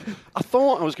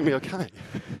thought I was going to be okay.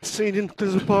 Seen in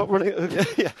Blizzard Park running at a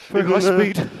very high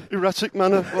speed, erratic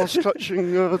manner whilst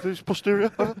clutching his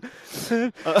posterior.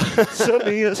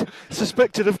 Certainly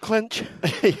suspected of clench.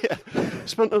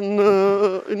 Spent an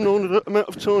inordinate amount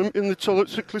of time in the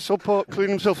toilets at Clissold Park cleaning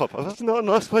himself up. That's not a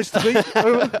nice place to be.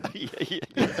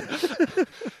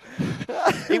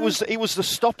 It was the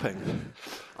stopping.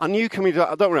 I knew coming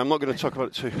down. Don't worry, I'm not going to talk about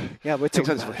it too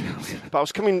extensively. But I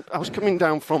was coming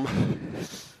down from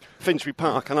Finsbury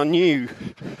Park, and I knew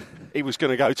he was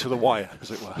going to go to the wire, as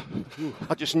it were.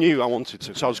 I just knew I wanted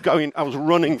to. So I was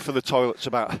running for the toilets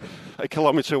about a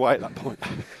kilometre away at that point.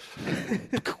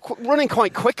 Running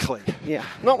quite quickly. Yeah.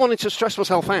 Not wanting to stress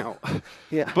myself out.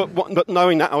 Yeah. But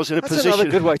knowing that I was in a position. That's another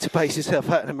good way to pace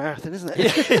yourself out in a marathon, isn't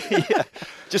it? Yeah.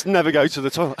 Just never go to the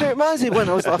toilet. It reminds me of when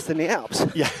I was last in the Alps.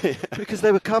 Yeah. Because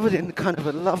they were covered in kind of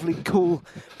a lovely, cool,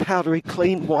 powdery,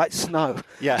 clean white snow.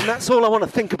 Yeah. And that's all I want to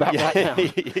think about right now.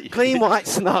 Clean white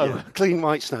snow. Yeah. Clean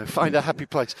white snow. Find a happy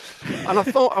place. And I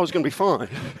thought I was going to be fine.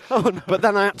 Oh, no. But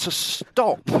then I had to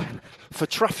stop for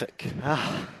traffic.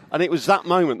 And it was that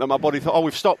moment that my body thought, oh,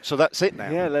 we've stopped, so that's it now.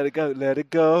 Yeah, let it go, let it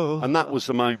go. And that was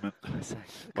the moment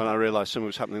when I realised something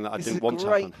was happening that I didn't want to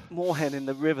happen. There's a great moorhen in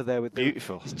the river there.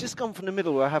 Beautiful. It's just gone from the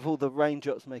middle where I have all the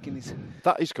raindrops making these...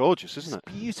 That is gorgeous, isn't it?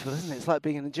 It's beautiful, isn't it? It's like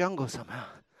being in the jungle somehow.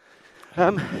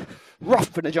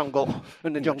 Rough in the jungle.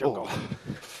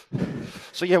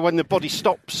 So yeah, when the body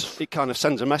stops, it kind of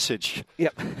sends a message.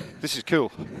 Yep. This is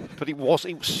cool. But it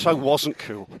wasn't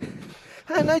cool.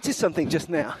 I noticed something just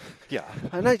now. Yeah.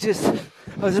 I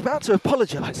was about to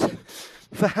apologise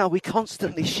for how we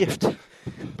constantly shift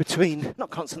between, not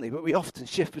constantly, but we often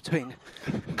shift between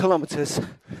kilometres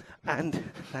and,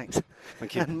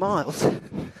 Thank you. and miles.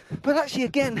 But actually,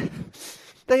 again,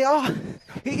 it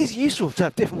is useful to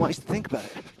have different ways to think about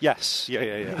it. Yes, yeah.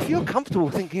 If you're comfortable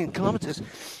thinking in kilometres,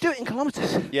 do it in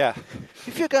kilometres. Yeah.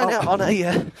 If you're going out on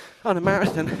a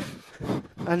marathon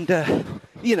and,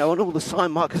 and all the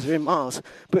sign markers are in miles,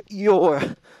 but you're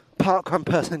a parkrun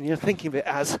person and you're thinking of it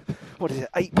as,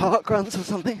 8 parkruns or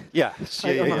something? Yes,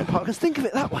 8 or 9 parkruns. Think of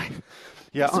it that way.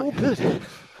 Yeah, it's all good.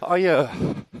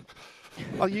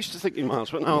 I used to think in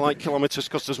miles, but now I like kilometres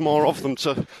because there's more of them,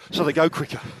 so they go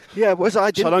quicker. Yeah, whereas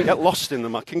I didn't. So I don't get lost in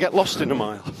them. I can get lost in a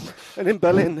mile. And in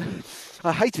Berlin,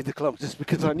 I hated the kilometres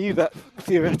because I knew that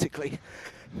theoretically.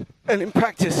 And in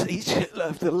practice, each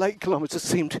of the late kilometres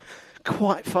seemed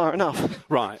quite far enough.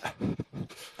 Right.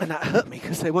 And that hurt me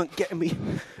because they weren't getting me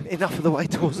enough of the way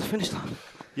towards the finish line.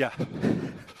 Yeah.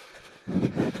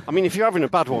 I mean, if you're having a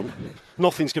bad one,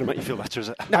 nothing's going to make you feel better, is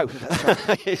it? No, that's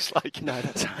right. It's like no,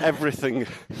 that's right. Everything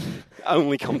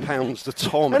only compounds the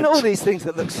torment. And all these things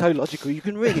that look so logical, you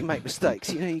can really make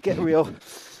mistakes. You get real,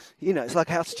 it's like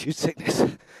altitude sickness.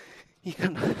 You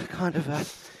can kind of,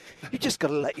 you just got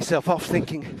to let yourself off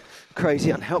thinking crazy,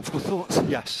 unhelpful thoughts.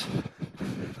 Yes.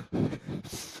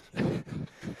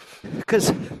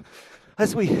 Because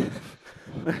as we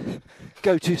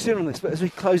go too soon on this, but as we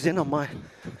close in on my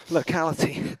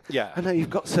locality, I know you've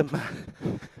got some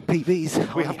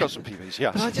PBs. We have got some PBs,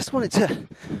 yes. And I just wanted to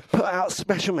put out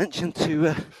special mention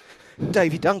to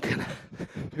Davy Duncan,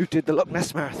 who did the Loch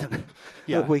Ness Marathon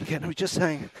the weekend. He was just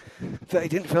saying that he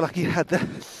didn't feel like he had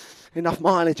enough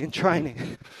mileage in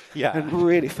training. Yeah. And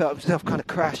really felt himself kind of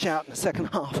crash out in the second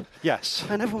half. Yes.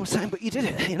 And everyone was saying, but you did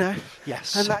it,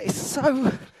 Yes. And that is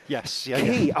so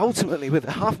key, ultimately, with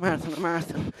a half marathon, a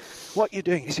marathon. What you're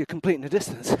doing is you're completing the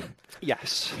distance.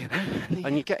 Yes.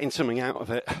 And you're getting something out of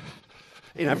it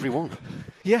in every one.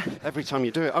 Yeah. Every time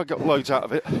you do it. I got loads out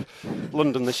of it.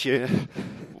 London this year.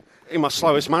 In my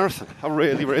slowest marathon. I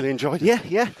really, really enjoyed it.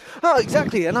 Yeah. Oh,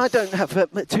 exactly. And I don't have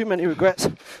too many regrets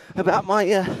about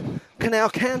my canal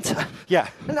canter. Yeah.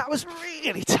 And that was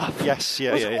really tough. Yes,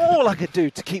 It was all I could do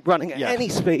to keep running at any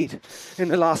speed in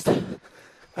the last,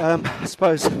 I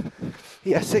suppose,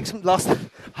 last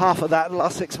half of that, the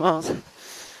last 6 miles.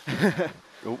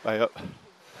 Oh, way up.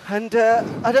 And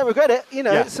I don't regret it.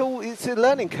 It's a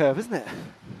learning curve, isn't it?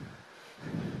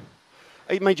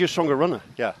 It made you a stronger runner,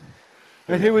 yeah.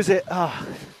 And who was it?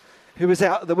 Who was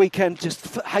out at the weekend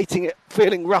just hating it,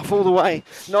 feeling rough all the way,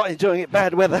 not enjoying it,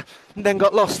 bad weather, and then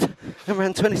got lost and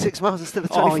ran 26 miles instead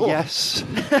of 24. Oh, yes.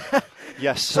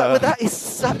 Yes. But that is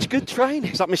such good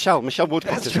training. Is that Michelle Woodcock?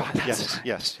 That's right.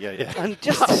 Yes, yeah. And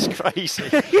just that's crazy.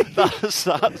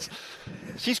 that's.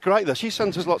 She's great though. She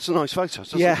sends us lots of nice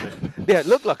photos, doesn't she? Yeah, it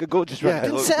looked like a gorgeous run. Yeah, It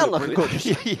didn't sound like a gorgeous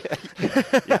run.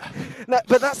 Yeah. No,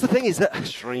 but that's the thing is that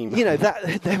Extreme. You know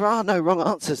that there are no wrong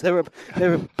answers. There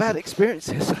are bad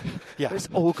experiences. Yeah. But it's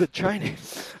all good training.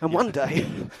 And one day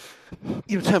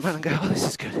you'll turn around and go, "Oh, this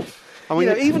is good." I mean,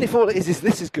 even if all it is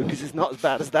this is good because it's not as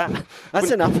bad as that.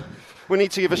 That's enough. We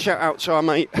need to give a shout out to our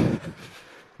mate.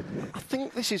 I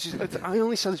think this is. I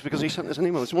only said this because he sent us an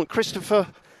email. It's one Christopher.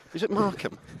 Is it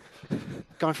Markham?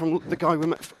 The guy we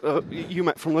met, you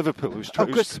met from Liverpool, who's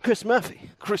Chris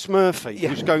Murphy. Chris Murphy,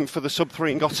 who's going for the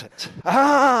sub-3 and got it.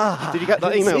 Did you get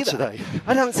that email today?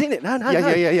 I haven't seen it. No.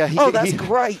 Yeah. That's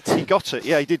great. He got it.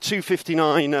 Yeah, he did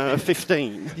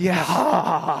 2:59.15.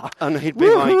 Yeah, and he'd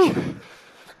been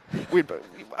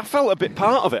I felt a bit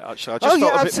part of it actually. I just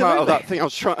felt a bit part of that thing. I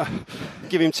was trying to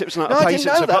give him tips on how to pace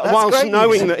it, whilst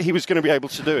knowing that he was going to be able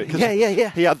to do it. Yeah.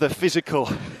 He had the physical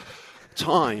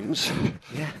times,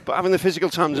 but having the physical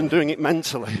times and doing it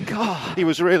mentally. God, he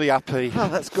was really happy. Oh,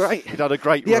 that's great. He'd had a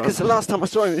great run. Yeah, because the last time I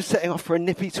saw him, he was setting off for a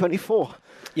nippy 24.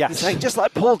 Yes, saying just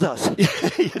like Paul does. You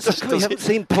haven't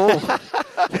seen Paul.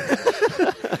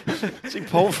 Seen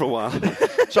Paul for a while.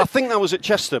 So I think that was at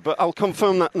Chester, but I'll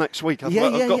confirm that next week. I've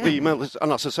got the email,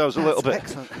 and as I say, I was a little bit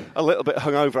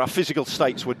hungover. Our physical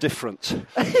states were different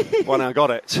when I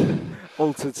got it.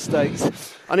 Altered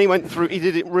states. And he went through. He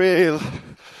did it real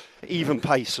even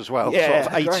pace as well. Yeah,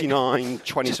 sort of 89,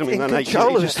 20 something, then 80.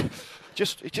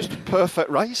 Just a perfect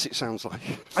race. It sounds like.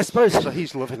 I suppose. So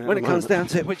he's loving it. When it comes down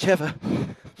to it,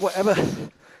 whatever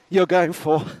you're going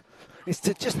for, is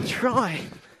to just try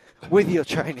with your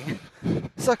training,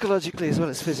 psychologically as well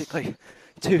as physically,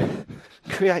 to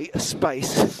create a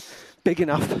space big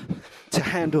enough to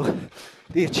handle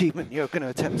the achievement you're going to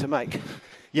attempt to make.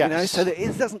 Yes. So that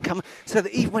it doesn't come, so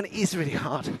that even when it is really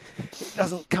hard, it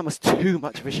doesn't come as too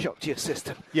much of a shock to your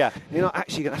system. Yeah. You're not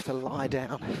actually going to have to lie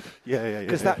down. Yeah.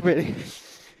 Because that really,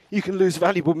 you can lose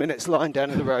valuable minutes lying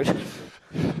down in the road.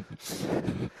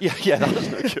 Yeah, that's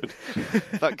no good.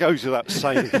 That goes without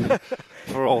saying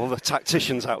for all the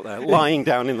tacticians out there, lying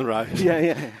down in the road.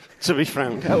 Yeah. To be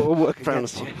frowned. That will work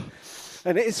against you.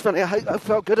 And it is funny, I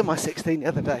felt good on my 16 the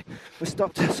other day. We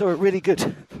stopped,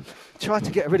 tried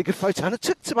to get a really good photo, and I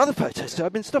took some other photos, so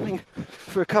I've been stopping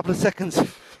for a couple of seconds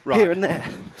here and there.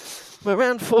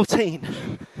 Around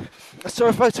 14, I saw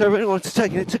a photo I really wanted to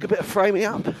take, and it took a bit of framing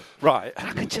up. Right. And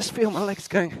I could just feel my legs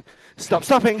going,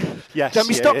 stopping. Yes. Don't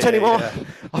be stopped anymore. Yeah.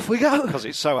 Off we go. Because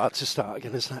it's so hard to start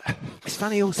again, isn't it? It's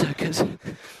funny also, because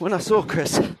when I saw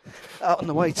Chris out on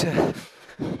the way to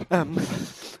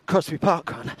Crosby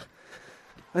Park Run,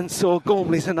 and saw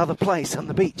Gormley's another place on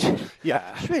the beach. Yeah.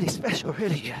 It's really special,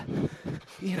 really,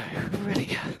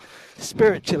 really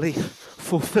spiritually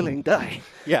fulfilling day.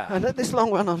 Yeah. And at this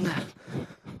long run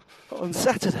on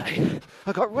Saturday,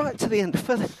 I got right to the end,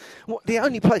 the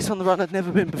only place on the run I'd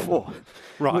never been before,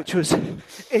 right, which was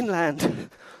inland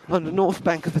on the north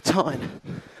bank of the Tyne.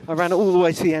 I ran all the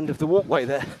way to the end of the walkway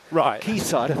there. Right.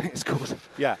 Quayside, I think it's called.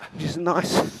 Yeah. Which is a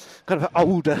nice, kind of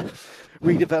older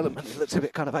redevelopment. It looks a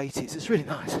bit kind of 80s. It's really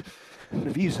nice. And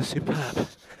the views are superb.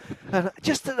 And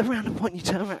just around the point you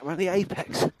turn around the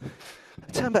apex,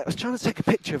 I turned back. I was trying to take a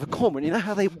picture of a cormorant. You know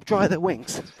how they dry their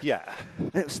wings? Yeah.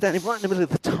 And it was standing right in the middle of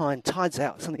the Tyne. Tide's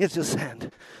out. It's on the edge of the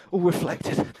sand, all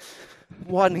reflected,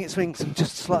 widening its wings and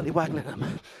just slightly waggling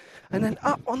them. And then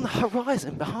up on the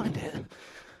horizon behind it,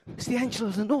 it's the Angel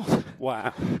of the North.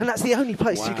 Wow. And that's the only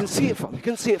place you can see it from. You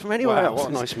can see it from anywhere else.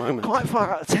 What a nice moment. Quite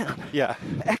far out of town. Yeah.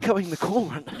 Echoing the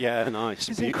cormorant. Yeah, nice.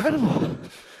 It's incredible.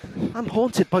 I'm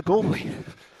haunted by Gormley.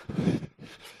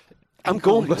 I'm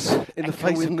gormless in the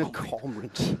face of the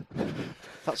cormorant.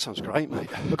 That sounds great, mate.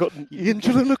 I've got an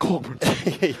angel and a cormorant.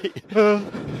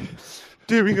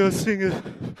 Daring seeing a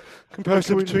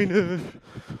comparison between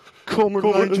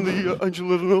cormorant and the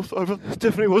Angel of the North. Over. It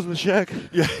definitely wasn't a shag.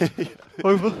 Yeah.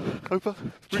 Over.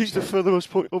 Reached the furthermost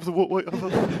point of the walkway.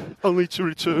 Over. Only to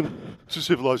return to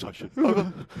civilization.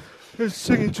 Over. He's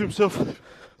singing to himself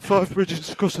 5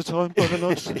 bridges across the Tyne by the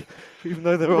night, even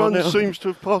though there are now seems to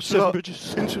have passed 7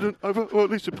 bridges. Incident over, or at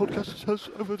least the podcast has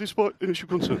over, despite initial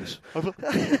concerns. Over.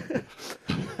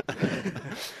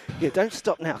 Yeah, don't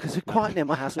stop now because we're quite near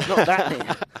my house. It's not that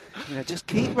near. Just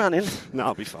keep running. No,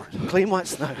 I'll be fine. Clean white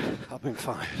snow. I'll be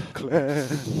fine.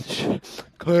 Clench.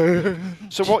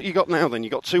 So what you got now then? You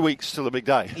got 2 weeks till the big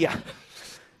day. Yeah.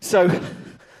 So,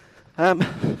 I'm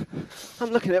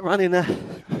looking at running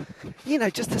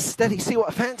just a steady, see what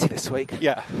I fancy this week.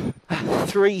 Yeah.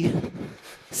 3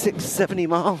 6-70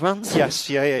 mile runs. Yes,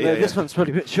 yeah. This one's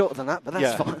probably a bit shorter than that, but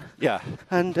that's fine. Yeah.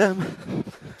 And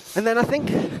then I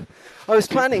think I was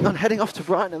planning on heading off to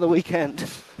Brighton at the weekend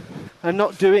and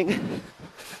not doing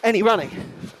any running.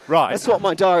 Right. That's what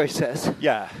my diary says.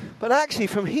 Yeah. But actually,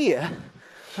 from here,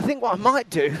 I think what I might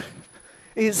do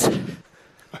is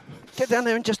get down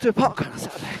there and just do a park run on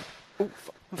Saturday.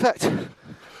 In fact,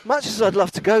 much as I'd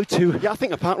love to go to I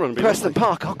think a park run would be Preston lovely.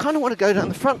 Park, I kind of want to go down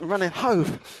the front and run in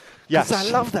Hove. Yes. Because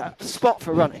I love that spot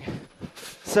for running.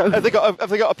 So Have they got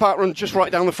a park run just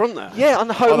right down the front there? yeah, on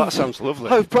the Hove. Oh, that sounds lovely.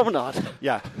 Hove Promenade.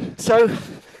 Yeah. So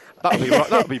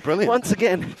That'd be brilliant. Once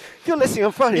again, if you're listening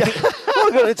on Friday,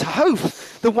 I'm going to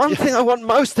Hove. The one thing I want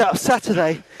most out of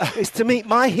Saturday is to meet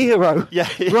my hero,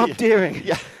 Rob Deering.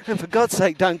 Yeah. And for God's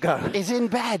sake, don't go. He's in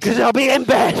bed. Because I'll be in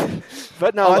bed.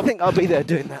 But no, I think I'll be there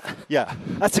doing that. Yeah.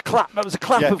 That's a clap. That was a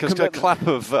clap of because commitment. a clap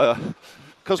of...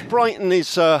 Because Brighton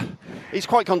is it's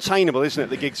quite containable, isn't it,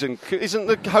 the gigs? And isn't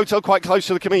the hotel quite close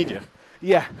to the Comedian?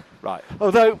 Yeah. Right.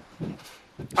 Although,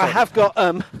 I have got...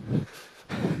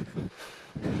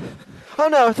 Oh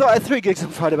no, I thought I had 3 gigs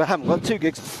on Friday, but I haven't got 2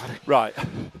 gigs on Friday. Right.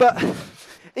 But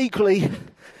equally,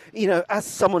 you know, as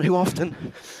someone who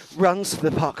often runs to the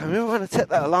park, I remember when I set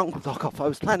that alarm clock off, I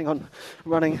was planning on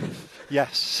running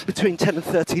between 10 and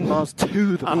 13 miles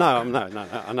to the park. I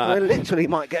know. I literally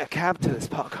might get a cab to this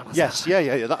park on a Yes,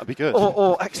 Saturday. yeah, that would be good.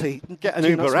 Or actually, get an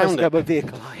you're Uber not supposed around to it. go by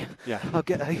vehicle, are you? Yeah. I'll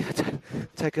get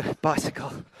take a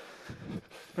bicycle.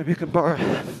 Maybe you can borrow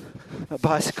a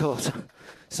bicycle. So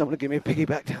someone will give me a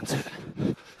piggyback down to it.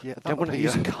 Yeah, Don't want to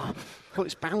use a car. Well,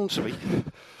 it's bound to be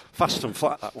fast and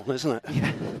flat, that one, isn't it?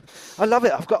 Yeah, I love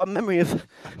it. I've got a memory of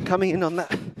coming in on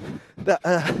that.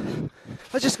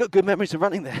 I just got good memories of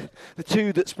running there. The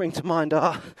 2 that spring to mind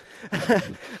are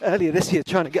earlier this year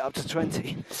trying to get up to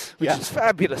 20, which was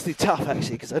fabulously tough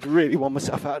actually because I'd really worn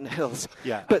myself out in the hills.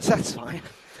 Yeah. But satisfying.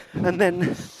 And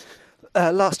then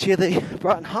last year the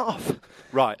Brighton Half.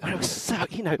 Right. And it was so,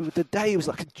 you know, the day was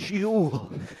like a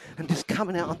jewel, and just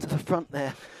coming out onto the front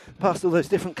there, past all those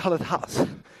different coloured huts,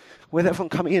 with everyone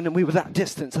coming in, and we were that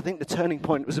distance. I think the turning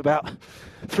point was about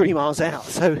 3 miles out.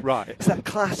 So it's that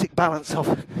classic balance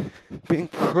of being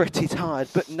pretty tired,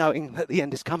 but knowing that the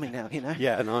end is coming now, you know?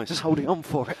 Yeah, nice. Just holding on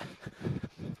for it.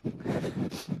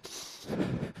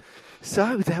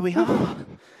 So there we are.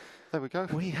 There we go.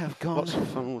 We have gone. Lots of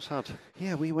fun was had.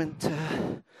 Yeah, we went.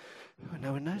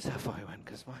 No one knows how far we went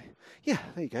because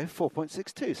there you go,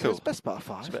 4.62. So it's best part of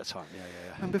 5. It's a bit of time. Yeah.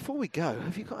 And before we go,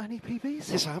 have you got any PBs?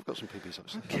 Yes, I have got some PBs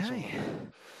upstairs. Okay.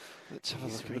 Let's have a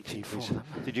look at the reaching for PBs. them.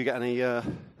 Did you get any? There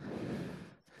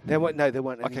weren't any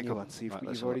new cool. ones. You've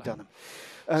Let's already have a done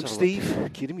look. them. Steve,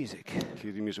 cue the music.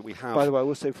 Cue the music we have. By the way,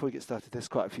 also before we get started, there's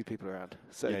quite a few people around,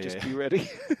 so be ready.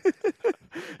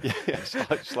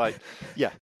 It's like.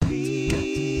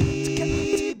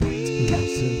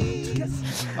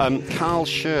 Carl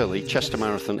Shirley, Chester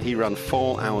Marathon, he ran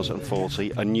 4 hours and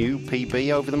 40, a new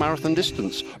PB over the marathon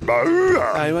distance.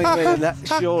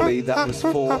 Surely that was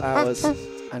 4 hours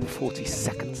and 40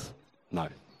 seconds. No.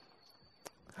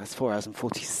 That's 4 hours and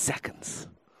 40 seconds.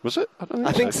 Was it?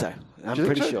 I think so. I'm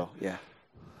pretty sure, yeah.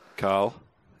 Carl.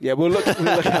 Yeah, we'll look up.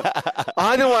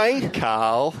 Either way,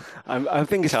 Carl. I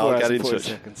think it's 4 hours and 40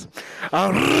 seconds. Oh,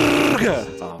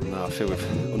 no, I feel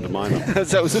we've undermined them.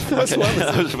 That was the first one.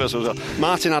 That was the first one.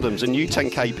 Martin Adams, a new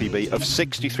 10K PB of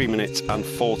 63 minutes and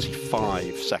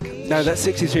 45 seconds. No, that's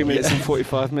 63 minutes and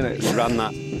 45 minutes. He ran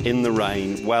that in the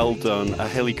rain. Well done. A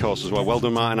hilly course as well. Well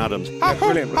done, Martin Adams. Yeah,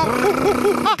 brilliant.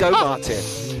 Go, Martin.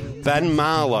 Ben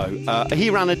Marlow, he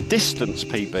ran a distance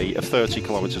PB of 30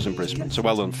 kilometres in Brisbane. So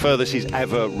well done. Furthest he's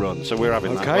ever run. So we're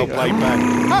having that. Well played, Ben.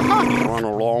 Run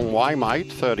a long way, mate.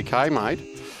 30k, mate.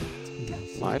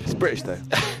 It's British, though.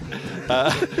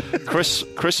 Chris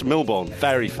Milbourne,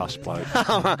 very fast bloke.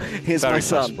 Here's very my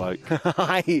son. Fast bloke.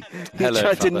 He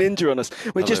tried to ninja on us.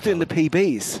 We're just doing the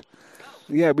PBs.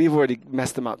 Yeah, we've already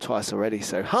messed them up twice already.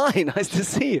 So, hi, nice to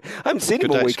see you. I haven't seen him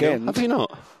all weekend. Have you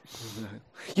not?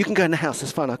 You can go in the house.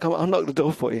 It's fine. I'll knock the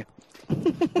door for you.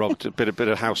 Rob, a bit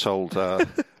of household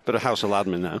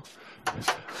admin now.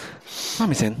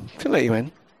 Mummy's in. She'll let you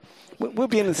in. We'll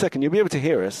be in a second. You'll be able to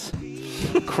hear us.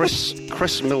 Chris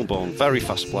Milbourne, very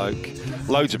fast bloke,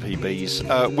 loads of PBs.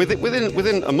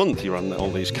 Within a month, you ran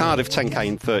all these. Cardiff 10k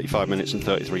in 35 minutes and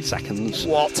 33 seconds.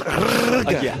 What?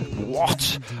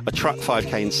 What? A track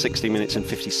 5k in 60 minutes and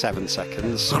 57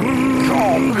 seconds. Wow.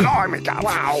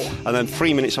 And then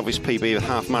 3 minutes of his PB of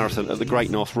half marathon at the Great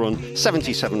North Run,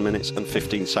 77 minutes and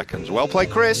 15 seconds. Well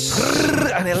played, Chris.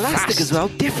 And elastic as well.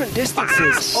 Different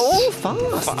distances. All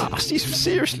fast. Fast. He's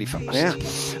seriously fast. Yeah.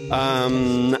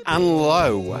 Anne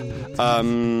Lowe,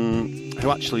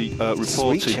 who actually reported.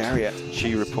 Sweet chariot.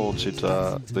 She reported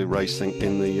the race thing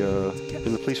in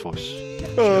the police voice.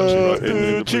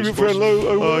 Achievement for Anne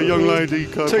Lowe. Young lady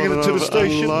taking it to the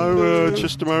station.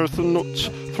 Chester Marathon, not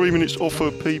 3 minutes off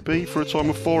her PB for a time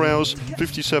of 4 hours,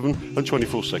 57 and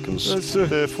 24 seconds.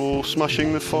 Therefore,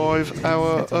 smashing the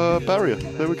 5-hour barrier.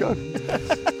 There we go.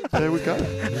 There we go.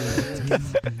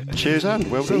 Cheers, Anne.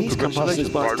 Well done.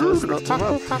 Congratulations.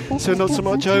 So not so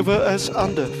much over as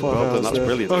under 5 well hours. Done, that's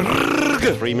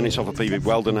brilliant. 3 minutes off a PB.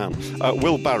 Well done, Anne.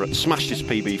 Will Barrett smashed his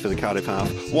PB for the Cardiff half.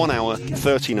 1 hour,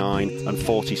 39 and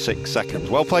 46 seconds.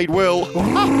 Well played, Will.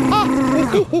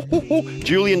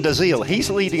 Julian Dazil,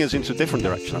 he's leading us into a different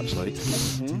direction, actually.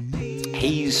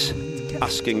 He's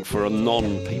asking for a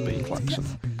non-PB klaxon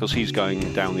because he's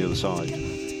going down the other side.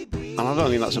 And I don't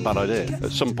think that's a bad idea.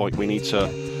 At some point, we need to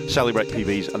celebrate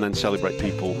PBs and then celebrate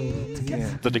people. Yeah.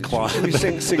 The decline. Should we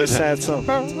sing a sad song?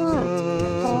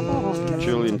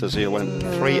 Julian Dazir went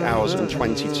 3 hours and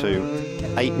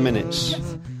 22, 8 minutes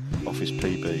off his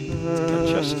PB at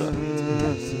Chester.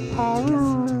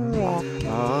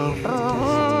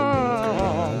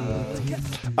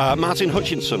 Martin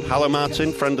Hutchinson. Hello,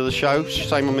 Martin, friend of the show.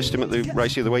 Same, I missed him at the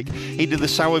race the other week. He did the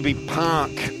Sowerby Park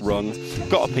run,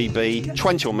 got a PB,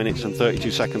 21 minutes and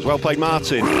 32 seconds. Well played,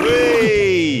 Martin.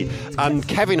 Whee! And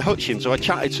Kevin Hutchins, who I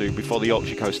chatted to before the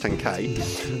Yorkshire Coast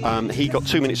 10K, he got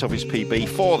 2 minutes off his PB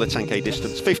for the 10K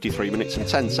distance, 53 minutes and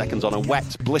 10 seconds on a wet,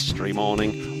 blistery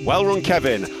morning. Well run,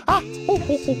 Kevin.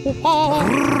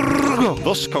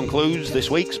 Thus concludes this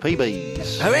week's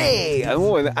PBs. Hooray!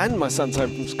 And my son's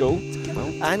home from school.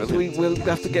 And we will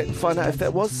have to find out if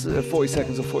that was 40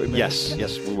 seconds or 40 minutes.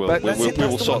 Yes, we will. But we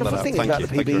will sort that out. Thank you.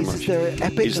 Thank you very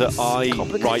much. Is that I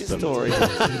write them.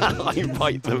 I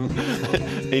write them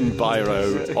in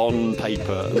biro on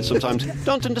paper, and sometimes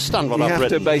don't understand what I've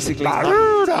written. You have to basically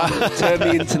turn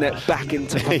the internet back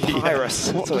into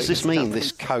papyrus. What does this mean?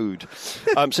 This code.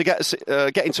 So get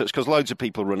in touch because loads of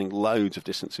people are running loads of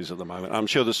distances at the moment. I'm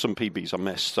sure there's some PBs I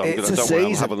missed. So It's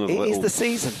the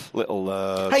season.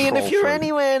 Hey, and if you're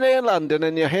anywhere near London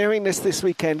and you're hearing this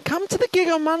weekend, come to the gig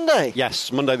on Monday.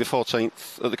 Yes, Monday the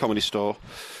 14th at the Comedy Store.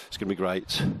 It's going to be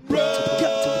great.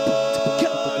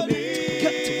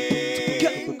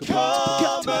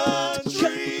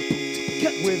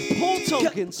 With Paul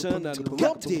Tomkinson and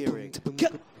Rob Deering.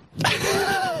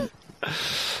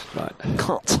 Right.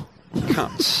 Cut.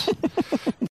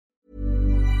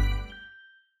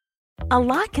 A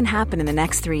lot can happen in the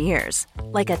next 3 years.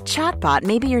 Like a chatbot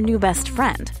may be your new best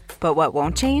friend. But what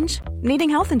won't change? Needing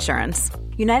health insurance.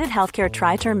 United Healthcare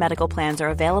Tri-Term Medical Plans are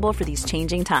available for these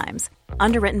changing times.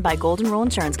 Underwritten by Golden Rule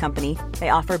Insurance Company, they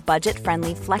offer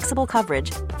budget-friendly, flexible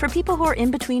coverage for people who are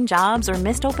in between jobs or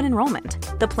missed open enrollment.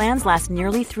 The plans last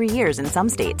nearly 3 years in some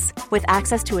states, with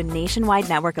access to a nationwide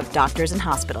network of doctors and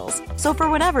hospitals. So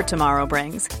for whatever tomorrow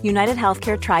brings, United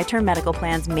Healthcare Tri-Term Medical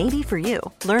Plans may be for you.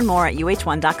 Learn more at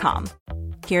uh1.com.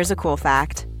 Here's a cool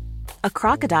fact. A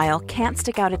crocodile can't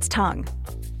stick out its tongue.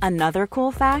 Another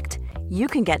cool fact, you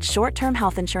can get short-term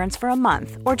health insurance for a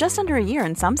month or just under a year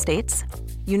in some states.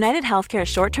 United Healthcare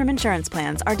short-term insurance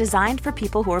plans are designed for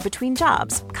people who are between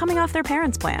jobs, coming off their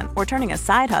parents' plan, or turning a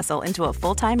side hustle into a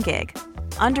full-time gig.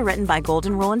 Underwritten by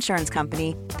Golden Rule Insurance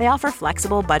Company, they offer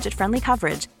flexible, budget-friendly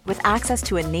coverage with access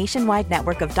to a nationwide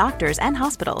network of doctors and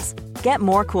hospitals. Get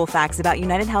more cool facts about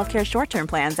United Healthcare short-term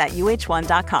plans at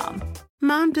uh1.com.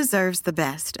 Mom deserves the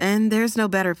best, and there's no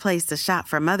better place to shop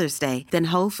for Mother's Day than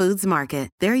Whole Foods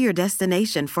Market. They're your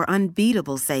destination for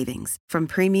unbeatable savings, from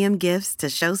premium gifts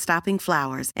to show-stopping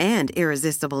flowers and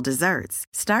irresistible desserts.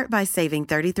 Start by saving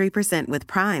 33% with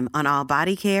Prime on all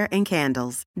body care and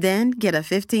candles. Then get a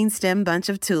 15-stem bunch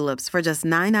of tulips for just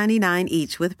 $9.99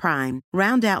 each with Prime.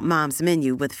 Round out Mom's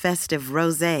menu with festive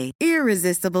rosé,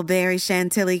 irresistible berry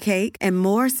chantilly cake, and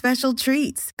more special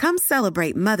treats. Come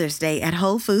celebrate Mother's Day at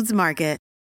Whole Foods Market.